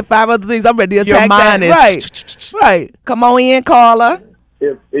don't say 5 other things, I'm ready to attack that. Right. Come on in, caller.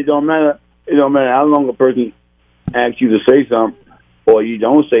 It don't matter. It don't matter how long a person asks you to say something or you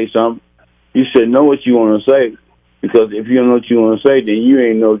don't say something. You should know what you want to say. Because if you don't know what you want to say, then you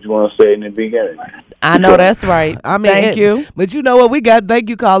ain't know what you want to say in the beginning. I know that's right. I mean, thank you. But you know what? We got, thank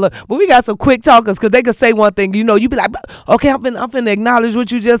you, caller. But we got some quick talkers because they could say one thing. You know, you be like, okay, I'm finna acknowledge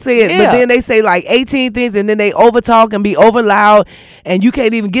what you just said. Yeah. But then they say like 18 things and then they over talk and be over loud. And you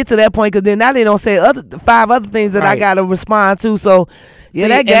can't even get to that point because then now they don't say 5 other things that I got to respond to. So, yeah,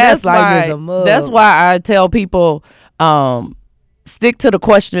 that gaslighting is a mug. That's why I tell people, stick to the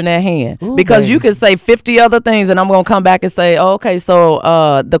question at hand. Ooh, because you can say 50 other things and I'm going to come back and say, okay, so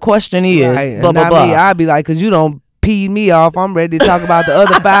the question is blah, blah, blah. I'd be like, because you don't pee me off. I'm ready to talk about the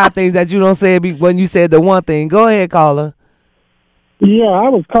other 5 things that you don't say when you said the one thing. Go ahead, caller. Yeah, I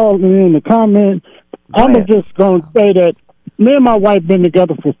was calling in the comment. I'm just going to say that me and my wife been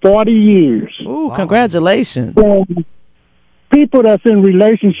together for 40 years. Ooh, wow. Congratulations. People that's in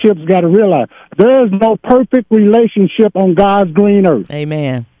relationships got to realize there is no perfect relationship on God's green earth.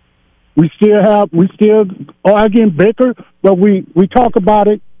 Amen. We still argue and bicker, but we talk about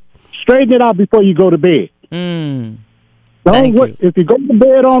it, straighten it out before you go to bed. If you go to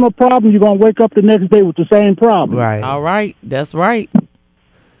bed on a problem, you're going to wake up the next day with the same problem. Right. All right. That's right.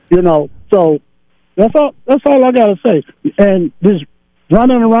 You know, so that's all I got to say. And this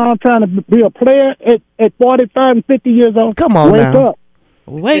running around trying to be a player at 45 and 50 years old. Come on, wake now. up.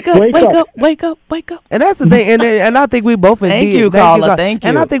 Wake up. And that's the thing. And I think we both Thank you, caller. Thank you.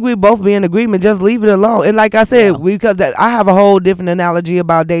 And I think we both be in agreement. Just leave it alone. And like I said, because I have a whole different analogy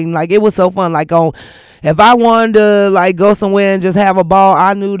about dating. Like, it was so fun. Like, if I wanted to like go somewhere and just have a ball,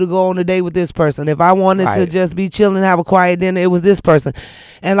 I knew to go on a date with this person. If I wanted to just be chilling and have a quiet dinner, it was this person.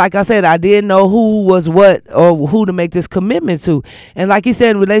 And like I said, I didn't know who was what or who to make this commitment to. And like you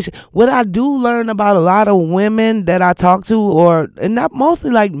said, in relation, what I do learn about a lot of women that I talk to, and not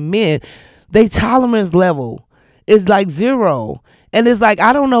mostly like men, they tolerance level is like 0. And it's like,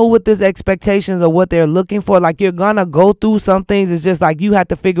 I don't know what this expectations or what they're looking for. Like, you're going to go through some things. It's just like you have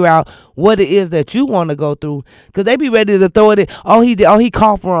to figure out what it is that you want to go through. Because they be ready to throw it in. He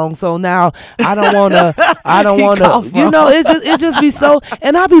coughed wrong. So now I don't want to, you know, it just be so.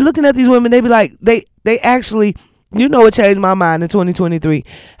 And I be looking at these women. They be like, they actually, you know, it changed my mind in 2023.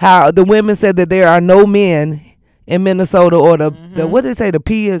 How the women said that there are no men in Minnesota, or the what they say, the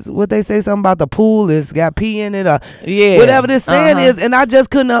P is what they say, something about the pool is got P in it, or whatever this saying is, and I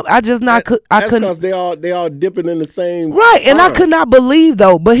just couldn't. I just not. I couldn't. Because they all dipping in the same. Right, and pond. I could not believe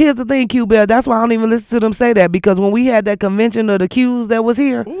though. But here's the thing, Q-Bell. That's why I don't even listen to them say that, because when we had that convention of the Qs that was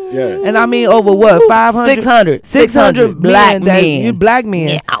here, and I mean over what 500, 600 black men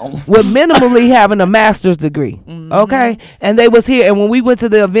were minimally having a master's degree. Okay, and they was here, and when we went to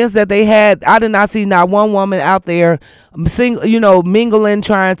the events that they had, I did not see not one woman out there single, mingling,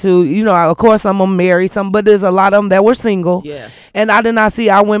 trying to, of course some of them married, but there's a lot of them that were single. Yeah. And I did not see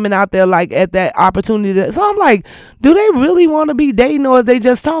our women out there like at that opportunity. So I'm like, do they really want to be dating, or are they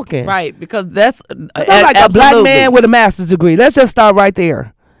just talking? Right, because that's like a black man with a master's degree. Let's just start right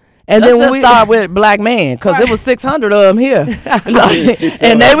there. And Let's then just start with black man, because it was 600 of them here.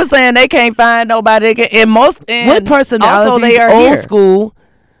 And they were saying they can't find nobody. With personalities, also they are old here. school.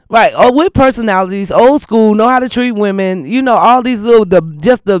 Right, or with personalities, old school, know how to treat women, all these little the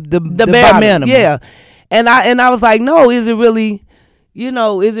bare bottom. Minimum. Yeah. And I was like, no, is it really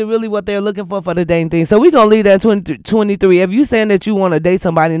what they're looking for the dating thing? So we're gonna leave that at 23. If you saying that you want to date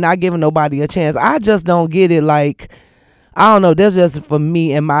somebody and not giving nobody a chance, I just don't get it. Like, I don't know, that's just for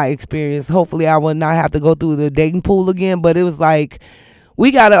me and my experience. Hopefully I will not have to go through the dating pool again, but it was like, we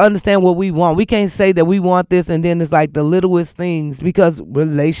got to understand what we want. We can't say that we want this and then it's like the littlest things, because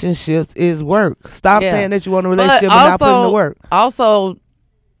relationships is work. Stop saying that you want a relationship and not putting in the work. Also,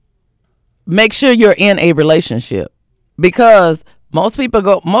 make sure you're in a relationship, because most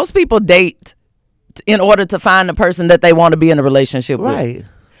people date in order to find the person that they want to be in a relationship with. Right.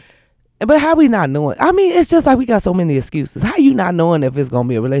 But how we not knowing? I mean, it's just like we got so many excuses. How you not knowing if it's gonna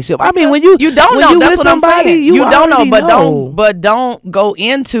be a relationship? I mean, when you don't know, that's what I'm saying. You don't know, but don't go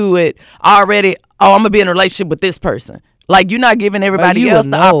into it already. Oh, I'm gonna be in a relationship with this person. Like, you're not giving everybody else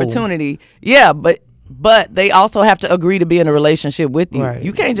the opportunity. Yeah, but they also have to agree to be in a relationship with you. Right.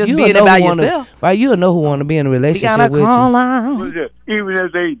 You can't just be in it by yourself. Right? You'll know who want to be in a relationship with you. Even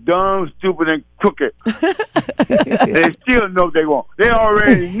if they dumb, stupid, and crooked, they still know what they want. They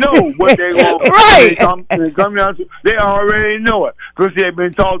already know what they want. Right. They already know it, because they've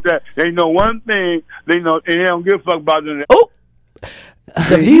been taught that they know one thing. They know, and they don't give a fuck about it. Oh.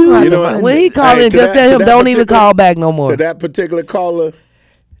 When he calling, just tell him don't even call back no more. To that particular caller,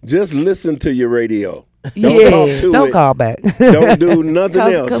 just listen to your radio. Don't call back. Don't do nothing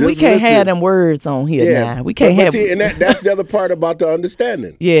else. Because we can't have them words on here now. We can't have. And that's the other part about the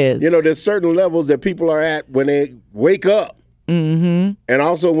understanding. Yeah. There's certain levels that people are at when they wake up. Mm-hmm. And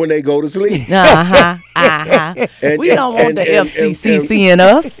also when they go to sleep. We don't want the FCC seeing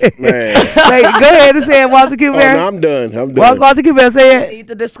us. Man. Hey, go ahead and say it, Walter Q-Berry. No, I'm done. Walter Q-Berry, say it. Need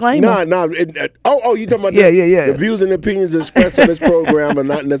the disclaimer. No. You talking about the views and opinions expressed in this program are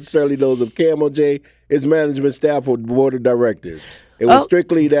not necessarily those of KMOJ, its management staff, or board of directors. It was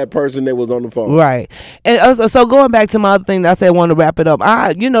strictly that person that was on the phone. Right. And so going back to my other thing that I said I want to wrap it up.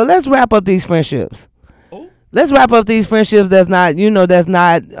 Let's wrap up these friendships. Let's wrap up these friendships that's not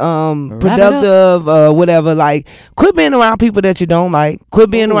productive or whatever. Like, quit being around people that you don't like. Quit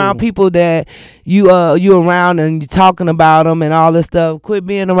being around people that you around and you're talking about them and all this stuff. Quit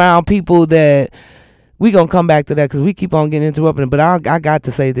being around people that we gonna come back to that, because we keep on getting interrupted. But I got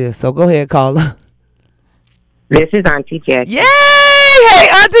to say this. So go ahead, caller. This is Auntie Jackie. Yay! Hey,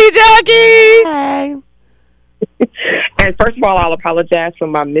 Auntie Jackie. Hey. And first of all, I'll apologize for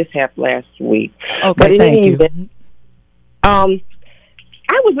my mishap last week. Okay, thank you. I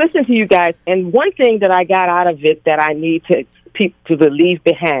was listening to you guys, and one thing that I got out of it that I need to leave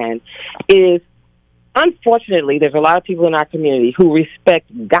behind is, unfortunately, there's a lot of people in our community who respect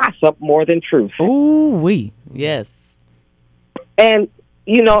gossip more than truth. Yes. And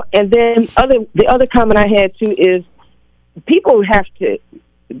and then the other comment I had too is, people have to.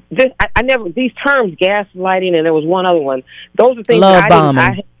 I never, these terms, gaslighting, and there was one other one. Those are things I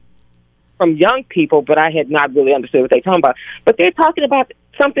had from young people, but I had not really understood what they're talking about. But they're talking about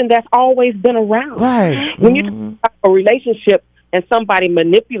something that's always been around. Right. When you talk about a relationship and somebody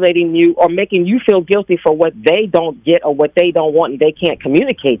manipulating you or making you feel guilty for what they don't get or what they don't want, and they can't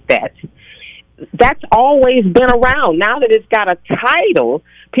communicate that's always been around. Now that it's got a title,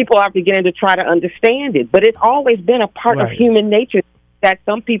 people are beginning to try to understand it. But it's always been a part of human nature, that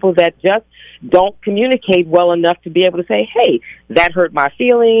some people that just don't communicate well enough to be able to say, hey, that hurt my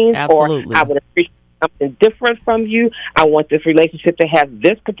feelings. Absolutely. Or I would appreciate something different from you. I want this relationship to have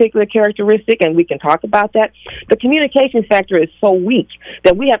this particular characteristic, and we can talk about that. The communication factor is so weak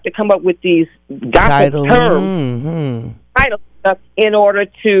that we have to come up with these gossip terms, title stuff, in order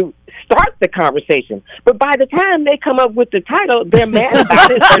to start the conversation. But by the time they come up with the title, they're mad about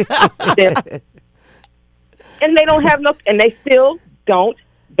it. and they don't have no, and they still don't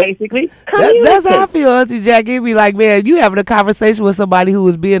basically communicate. That's how I feel, Auntie Jackie. It be like, man, you having a conversation with somebody who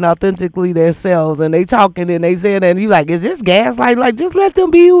is being authentically themselves, and they talking and they saying that, and you like, is this gaslight? Like, just let them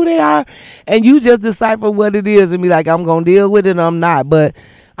be who they are, and you just decipher what it is and be like, I'm gonna deal with it, and I'm not. But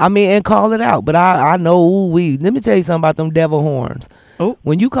I mean, and call it out. But I know, let me tell you something about them devil horns. Ooh.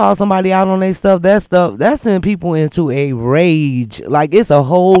 When you call somebody out on their stuff, that sends people into a rage. Like, it's a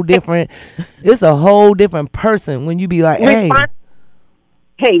whole different person when you be like, hey,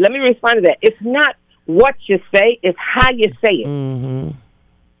 let me respond to that. It's not what you say, it's how you say it. Mm-hmm.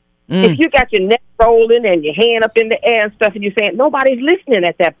 If you got your neck rolling and your hand up in the air and stuff, and you're saying, nobody's listening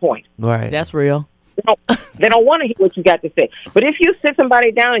at that point. Right. That's real. They don't want to hear what you got to say. But if you sit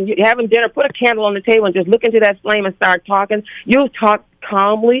somebody down and you're having dinner, put a candle on the table and just look into that flame and start talking, you'll talk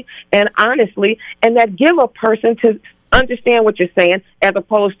calmly and honestly, and that give a person to understand what you're saying as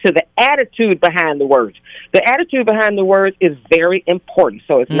opposed to the attitude behind the words. The attitude behind the words is very important.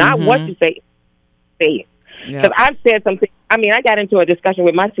 So it's not what you say it. Because I've said something. I mean, I got into a discussion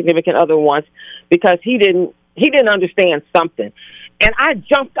with my significant other once because he didn't understand something. And I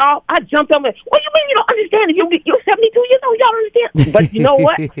jumped off. What do you mean you don't understand? You're 72 years old. You don't understand. But you know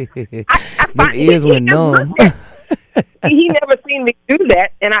what? He never seen me do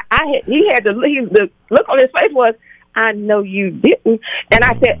that, and the look on his face was, I know you didn't. And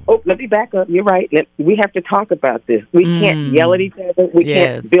I said, let me back up. You're right. We have to talk about this. We can't yell at each other. We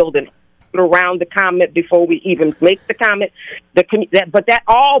can't build an around the comment before we even make the comment. But that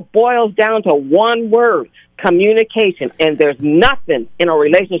all boils down to one word: communication. And there's nothing in a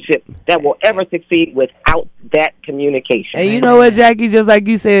relationship that will ever succeed without that communication. And you know what, Jackie, just like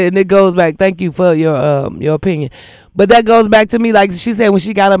you said, and it goes back, thank you for your opinion, but that goes back to me, like she said, when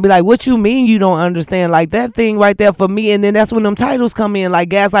she got up, be like, what you mean you don't understand? Like, that thing right there for me. And then that's when them titles come in, like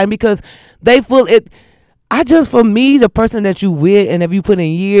gaslighting, because they feel it. For me, the person that you with, and if you put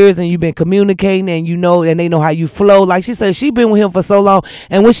in years and you've been communicating and you know, and they know how you flow, like she said, she been with him for so long.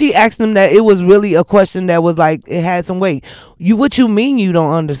 And when she asked him that, it was really a question that was like, it had some weight. What you mean you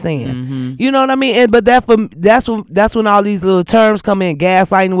don't understand? You know what I mean? But that's when all these little terms come in,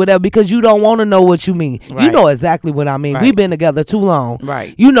 gaslighting, whatever, because you don't want to know what you mean. Right. You know exactly what I mean. Right. We've been together too long.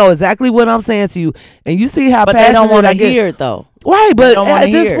 Right. You know exactly what I'm saying to you. And you see how but passionate they don't want to get. hear it, though. Right, but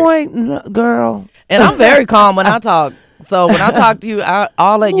at this point, girl. And I'm very calm when I talk. So when I talk to you,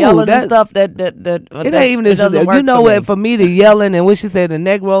 all that yelling and stuff, that it ain't even this. You know what? For me, the yelling and what she said, the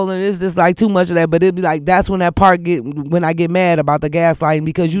neck rolling, it's just like too much of that. But it'd be like, that's when that part when I get mad about the gaslighting,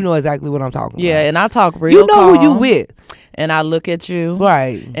 because you know exactly what I'm talking about. Yeah, and I talk real. You know calm, who you with. And I look at you,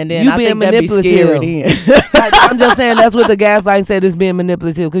 right? And then you I being think that'd be scary. I'm just saying that's what the gaslighting said, is being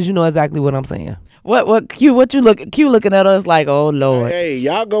manipulative, because you know exactly what I'm saying. What Q? What you looking at us like? Oh Lord! Hey,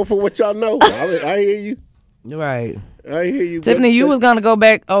 y'all go for what y'all know. I hear you. Right. I hear you. Tiffany, you was gonna go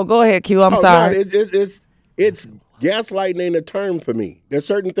back. Oh, go ahead, Q. I'm sorry. No, it's gaslighting ain't a term for me. There's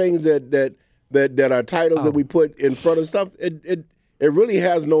certain things that are titles that we put in front of stuff. It really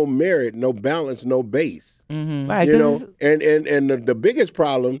has no merit, no balance, no base. Right. You know, and the biggest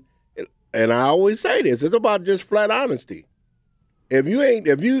problem, and I always say this, it's about just flat honesty. If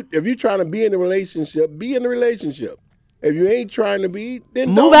you trying to be in a relationship, be in a relationship. If you ain't trying to be, then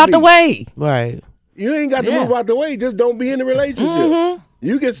move out the way. Right. You ain't got to move out the way. Just don't be in a relationship.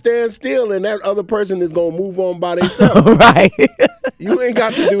 You can stand still, and that other person is gonna move on by themselves. Right. You ain't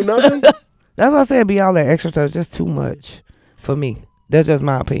got to do nothing. That's why I said, be all that extra stuff. Just too much for me. That's just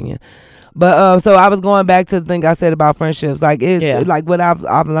my opinion. But so I was going back to the thing I said about friendships. Like it's like what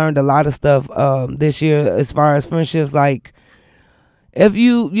I've learned a lot of stuff this year as far as friendships. Like, if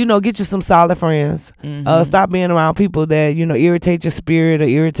you get you some solid friends, stop being around people that, irritate your spirit or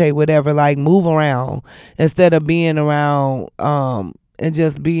irritate whatever. Like, move around instead of being around and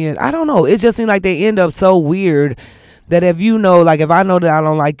just being, I don't know. It just seems like they end up so weird that if if I know that I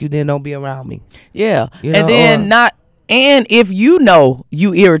don't like you, then don't be around me. Yeah. And then and if you know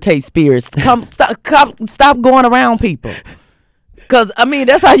you irritate spirits, stop going around people. Because, I mean,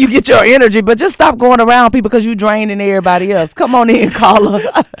 that's how you get your energy. But just stop going around people because you draining everybody else. Come on in, caller. Hey,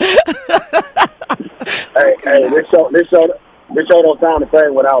 this show don't sound the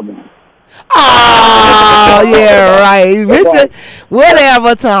same without me. Oh, yeah, right. Richard,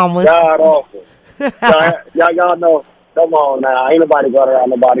 whatever, Thomas. God awful. Y'all know. Come on now. Ain't nobody going around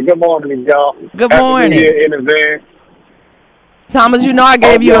nobody. Good morning, y'all. Good morning. Happy New Year in advance. Thomas, I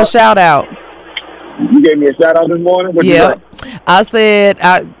gave you a shout out. You gave me a shout out this morning? Yeah. I said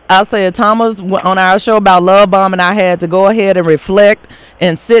Thomas on our show about love bombing, I had to go ahead and reflect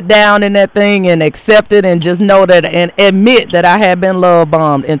and sit down in that thing and accept it and just know that and admit that I had been love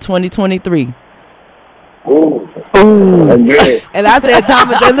bombed in 2023. Ooh. And I said,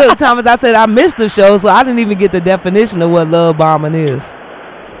 Thomas, and look, Thomas, I said I missed the show, so I didn't even get the definition of what love bombing is.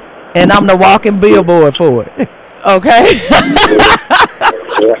 And I'm the walking billboard for it. Okay?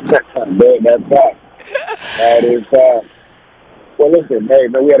 That's fact. That is fact. Well, listen, hey,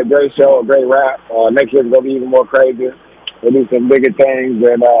 man, we had a great show, a great rap. Next year's going to be even more crazy. We'll do some bigger things,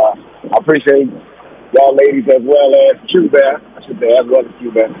 and I appreciate y'all ladies as well as Q-Bear. I should say as well as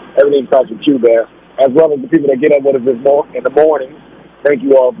Q-Bear. Everything starts with Q-Bear. As well as the people that get up with us in the morning. Thank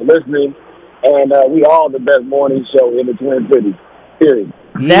you all for listening. And we are the best morning show in the Twin Cities. Period.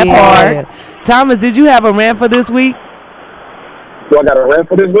 That part. Thomas, did you have a rant for this week? So I got a rant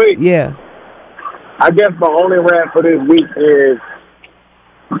for this week? Yeah. I guess my only rant for this week is,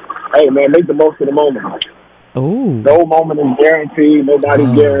 hey, man, make the most of the moment. Ooh. No moment is guaranteed.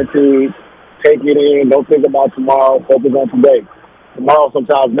 Nobody's guaranteed. Take it in. Don't think about tomorrow. Focus on today. Tomorrow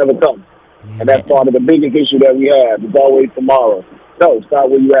sometimes never comes. Yeah. And that's part of the biggest issue that we have. It's always tomorrow. So start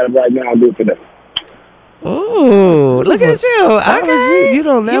where you're at right now and do it today. Ooh, look at you. Okay.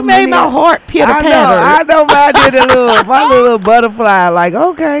 You made my heart pitter-patter. I know I did my little butterfly. Like,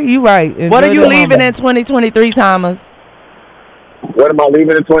 okay, you right. Enjoy what are you leaving in 2023, Thomas? What am I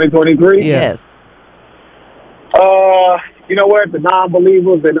leaving in 2023? Yes. You know what? The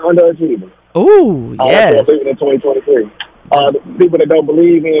non-believers and underachievers. Ooh, yes. That's what I'm leaving in 2023. The people that don't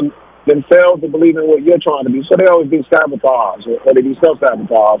believe in themselves and believe in what you're trying to do. So they always do sabotage or they do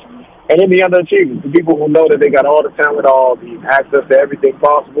self-sabotage. And then the underachievers, the people who know that they got all the talent, all the access to everything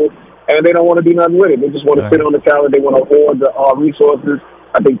possible, and they don't want to do nothing with it. They just want to sit on the talent. They want to hoard the resources.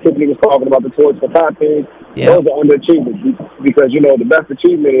 I think Tiffany was talking about the Toys for Tots thing. Yeah. Those are underachievers because, you know, the best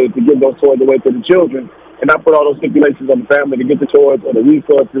achievement is to give those toys away to the children and not put all those stipulations on the family to get the toys or the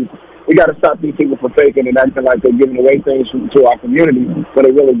resources. We got to stop these people from faking and acting like they're giving away things to our community, but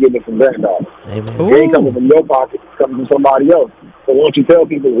they're really giving it from granddaughters. Amen. It ain't coming from your pocket. It's coming from somebody else. So once you tell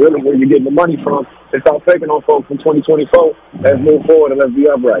people really where you're getting the money from, and start faking on folks in 2024, let's move forward and let's be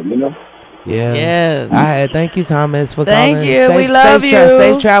upright, you know? Yeah. Yes. Thank you, Thomas, for calling. Thank you. We love you.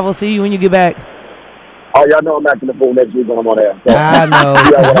 Safe travel. See you when you get back. Oh, y'all know I'm acting the fool next week when I'm on air. So. I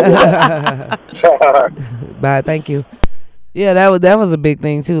know. Bye. Thank you. Yeah, that was a big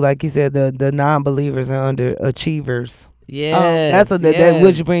thing too. Like you said, the non-believers and underachievers. Yeah, that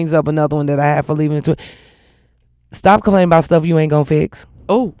which brings up another one that I have for leaving it to. Stop complaining about stuff you ain't gonna fix.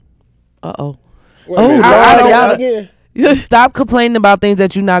 Oh, oh. Stop complaining about things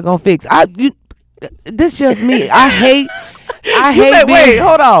that you're not gonna fix. This just me. I hate. Wait,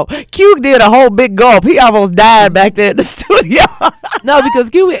 hold on. Q did a whole big gulp. He almost died back there in the studio. No, because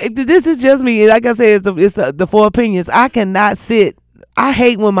Q. This is just me. Like I said, it's the four opinions. I cannot sit. I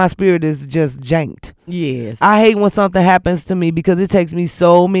hate when my spirit is just janked. Yes. I hate when something happens to me because it takes me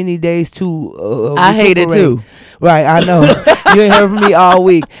so many days to I hate it too. Right, I know. You ain't heard from me all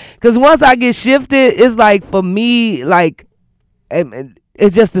week. Because once I get shifted, it's like for me, like,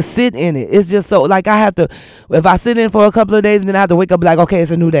 it's just to sit in it. It's just so, like, I have to, if I sit in for a couple of days and then I have to wake up like, okay,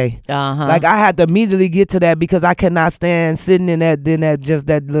 it's a new day. Like, I have to immediately get to that because I cannot stand sitting in that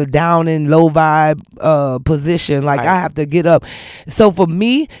little down and low vibe position. Like, I have to get up. So for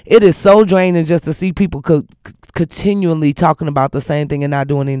me, it is so draining just to see people continually talking about the same thing and not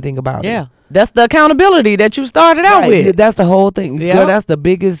doing anything about it. Yeah. That's the accountability that you started out with. That's the whole thing. Yep. Girl, that's the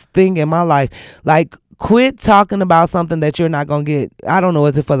biggest thing in my life. Like, quit talking about something that you're not gonna get. I don't know,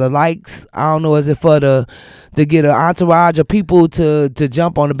 is it for the likes? I don't know, is it for to get an entourage of people to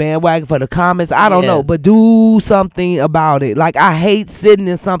jump on the bandwagon for the comments? I don't know, but do something about it. Like, I hate sitting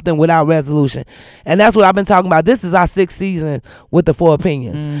in something without resolution, and that's what I've been talking about. This is our 6th season with the 4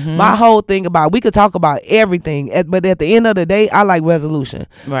 opinions. My whole thing about, we could talk about everything, but at the end of the day, I like resolution.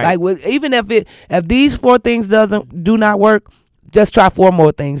 Right. Like, even if these 4 things do not work, just try 4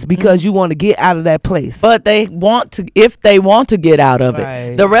 more things because you want to get out of that place. But if they want to get out of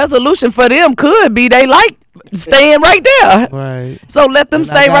it, the resolution for them could be they like staying right there. Right. So let them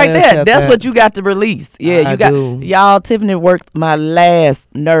stay right there. That's what you got to release. Yeah, y'all. Tiffany worked my last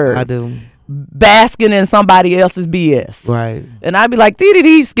nerve. I do. Basking in somebody else's BS. Right. And I'd be like,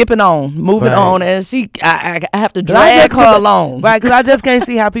 dee skipping on, moving on, and I have to drag her along. Right, because I just can't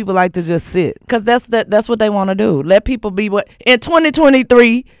see how people like to just sit. Because that's what they want to do. Let people be in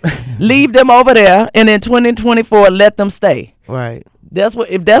 2023, leave them over there, and in 2024, let them stay. Right.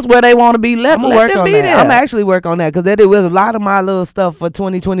 If that's where they want to be, let them be there. I'm actually work on that because there was a lot of my little stuff for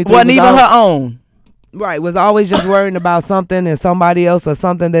 2023. Wasn't even her own. Right, was always just worrying about something and somebody else or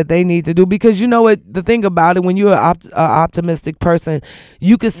something that they need to do. Because you know what, the thing about it, when you're an optimistic person,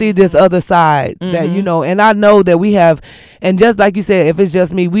 you can see this other side that, you know, and I know that we have, and just like you said, if it's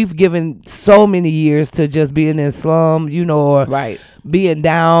just me, we've given so many years to just being in slum, you know, or being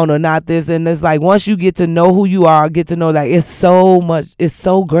down or not this. And it's like, once you get to know who you are, get to know like it's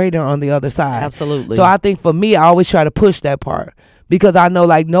so greater on the other side. Absolutely. So I think for me, I always try to push that part. Because I know,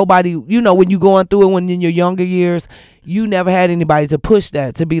 like, nobody, you know, when you're going through it when in your younger years, you never had anybody to push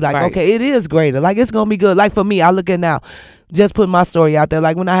that, to be like, okay, it is greater. Like, it's going to be good. Like, for me, I look at now, just put my story out there.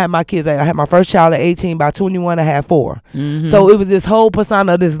 Like, when I had my kids, I had my first child at 18. By 21, I had 4. So it was this whole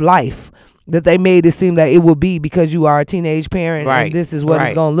persona of this life that they made it seem that it would be because you are a teenage parent and this is what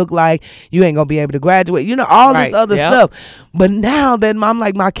it's going to look like. You ain't going to be able to graduate. You know, all this other stuff. But now that I'm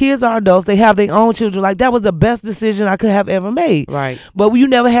like, my kids are adults. They have their own children. Like, that was the best decision I could have ever made. Right. But you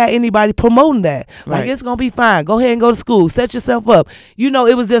never had anybody promoting that. Like, it's going to be fine. Go ahead and go to school. Set yourself up. You know,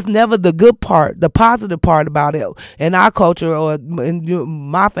 it was just never the good part, the positive part about it. In our culture or in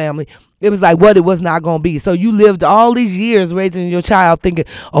my family, it was like what it was not going to be. So you lived all these years raising your child thinking,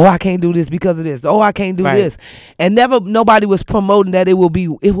 oh, I can't do this because of this. Oh, I can't do this. And nobody was promoting that it will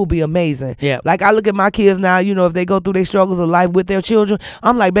be amazing. Yeah. Like, I look at my kids now, you know, if they go through their struggles of life with their children,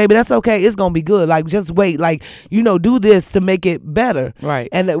 I'm like, baby, that's okay. It's going to be good. Like, just wait. Like, you know, do this to make it better. Right.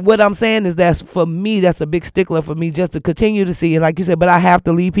 And what I'm saying is that for me, that's a big stickler for me, just to continue to see. And like you said, but I have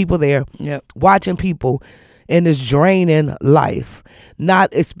to leave people there watching people in this draining life.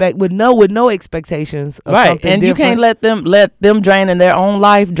 Not expect with no expectations of something and different. You can't let them drain in their own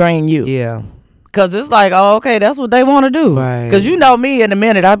life drain you. Yeah. Cause it's like, oh, okay, that's what they want to do. Right. Cause you know me, in a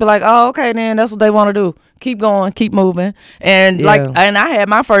minute I'd be like, oh, okay, then that's what they want to do. Keep going, keep moving. And and I had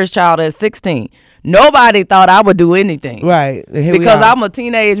my first child at 16. Nobody thought I would do anything. Right. Because I'm a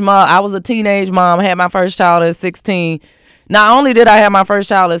teenage mom. I was a teenage mom. I had my first child at 16. Not only did I have my first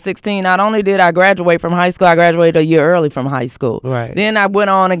child at 16, not only did I graduate from high school, I graduated a year early from high school. Right. Then I went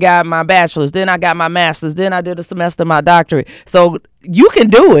on and got my bachelor's. Then I got my master's. Then I did a semester of my doctorate. So you can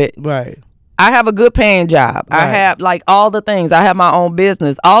do it. Right. I have a good paying job. Right. I have like all the things. I have my own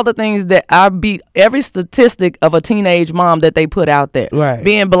business. All the things that I beat every statistic of a teenage mom that they put out there. Right.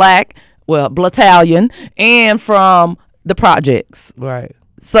 Being black, Italian, and from the projects. Right.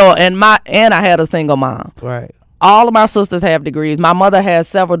 So and I had a single mom. Right. All of my sisters have degrees. My mother has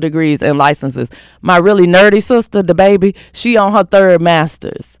several degrees and licenses. My really nerdy sister, the baby, she on her 3rd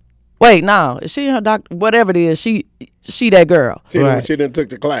master's. Wait, no, is she her doctor? Whatever it is, she that girl. She done took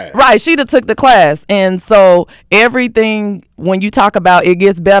the class. Right, she done took the class. And so everything, when you talk about it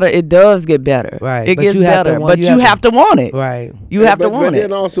gets better, it does get better. Right. It gets better, but you have to want it. Right. You have to want it. But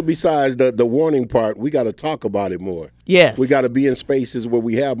then also, besides the warning part, we got to talk about it more. Yes. We got to be in spaces where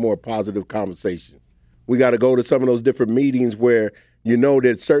we have more positive conversations. We got to go to some of those different meetings where you know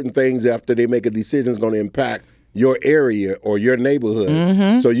that certain things after they make a decision is going to impact your area or your neighborhood.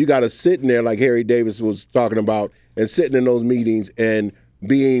 Mm-hmm. So you got to sit in there like Harry Davis was talking about and sitting in those meetings and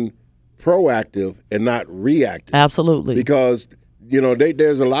being proactive and not reactive. Absolutely. Because, you know,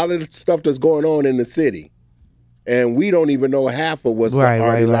 there's a lot of stuff that's going on in the city and we don't even know half of what's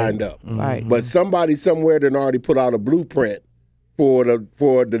already lined up. Right. But somebody somewhere done already put out a blueprint for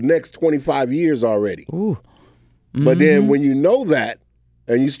the next 25 years already. Ooh. Mm-hmm. But then when you know that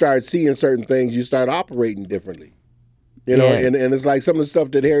and you start seeing certain things, you start operating differently. You know, and it's like some of the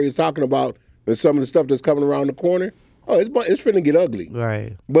stuff that Harry is talking about and some of the stuff that's coming around the corner. Oh, it's finna get ugly.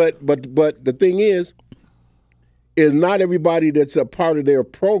 Right. But the thing is not everybody that's a part of their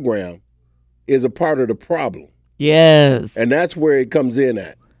program is a part of the problem. Yes. And that's where it comes in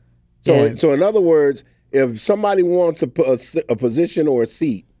at. So in other words, if somebody wants a position or a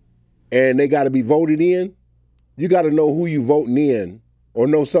seat and they got to be voted in, you got to know who you voting in or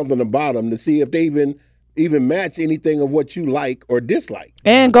know something about them to see if they even match anything of what you like or dislike.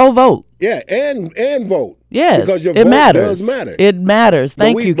 And go vote. Yeah, and vote. Yes, because your it vote matters. does matter. It matters.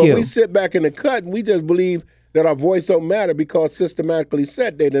 Thank you, Q. But we sit back in the cut and we just believe that our voice don't matter because systematically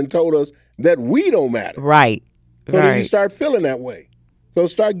set they done told us that we don't matter. Right. So then you start feeling that way. So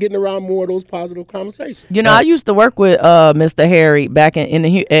start getting around more of those positive conversations. You know, I used to work with Mr. Harry back at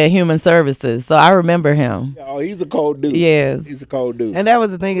Human Services, so I remember him. Oh, he's a cold dude. Yes. He's a cold dude. And that was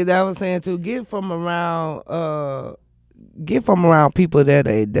the thing that I was saying too. Get from around people that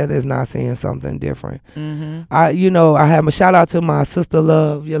is not seeing something different. Mm-hmm. I have a shout out to my sister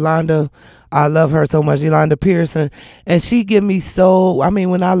love, Yolanda. I love her so much, Yolanda Pearson. And she give me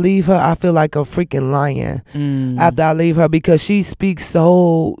when I leave her, I feel like a freaking lion after I leave her because she speaks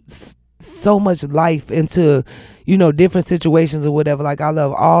so so much life into, different situations or whatever. Like, I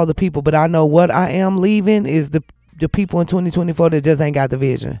love all the people, but I know what I am leaving is the people in 2024 that just ain't got the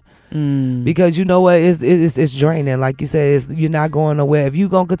vision. Because you know what, it's draining. Like you said, you're not going nowhere. If you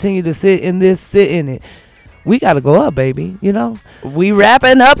gonna continue to sit in it. We got to go up, baby. We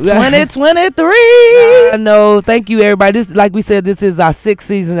wrapping up 2023. I know. Thank you, everybody. This, like we said, this is our 6th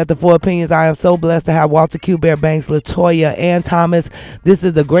season at the Four Opinions. I am so blessed to have Walter Q, Bear Banks, Latoya, and Thomas. This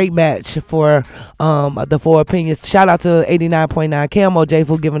is a great match for the Four Opinions. Shout out to 89.9 KMOJ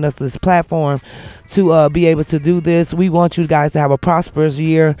for giving us this platform to be able to do this. We want you guys to have a prosperous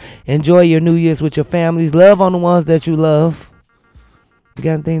year. Enjoy your New Year's with your families. Love on the ones that you love. You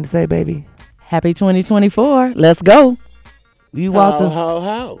got anything to say, baby? Happy 2024. Let's go. You, Walter?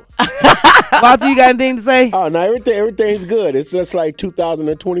 How? Walter, you got anything to say? Oh, no, everything's good. It's just like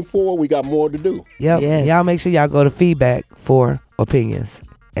 2024. We got more to do. Yep. Yes. Y'all make sure y'all go to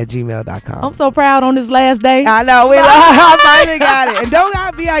feedback4opinions@gmail.com. I'm so proud on this last day. I know. I finally got it. And don't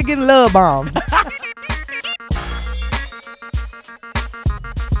gotta be out getting love bombed.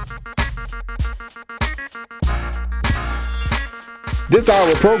 This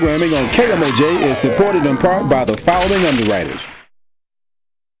hour of programming on KMOJ is supported in part by the following underwriters.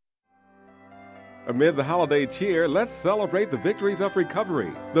 Amid the holiday cheer, let's celebrate the victories of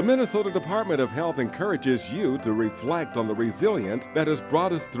recovery. The Minnesota Department of Health encourages you to reflect on the resilience that has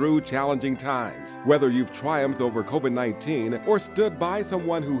brought us through challenging times. Whether you've triumphed over COVID-19 or stood by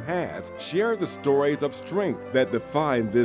someone who has, share the stories of strength that define this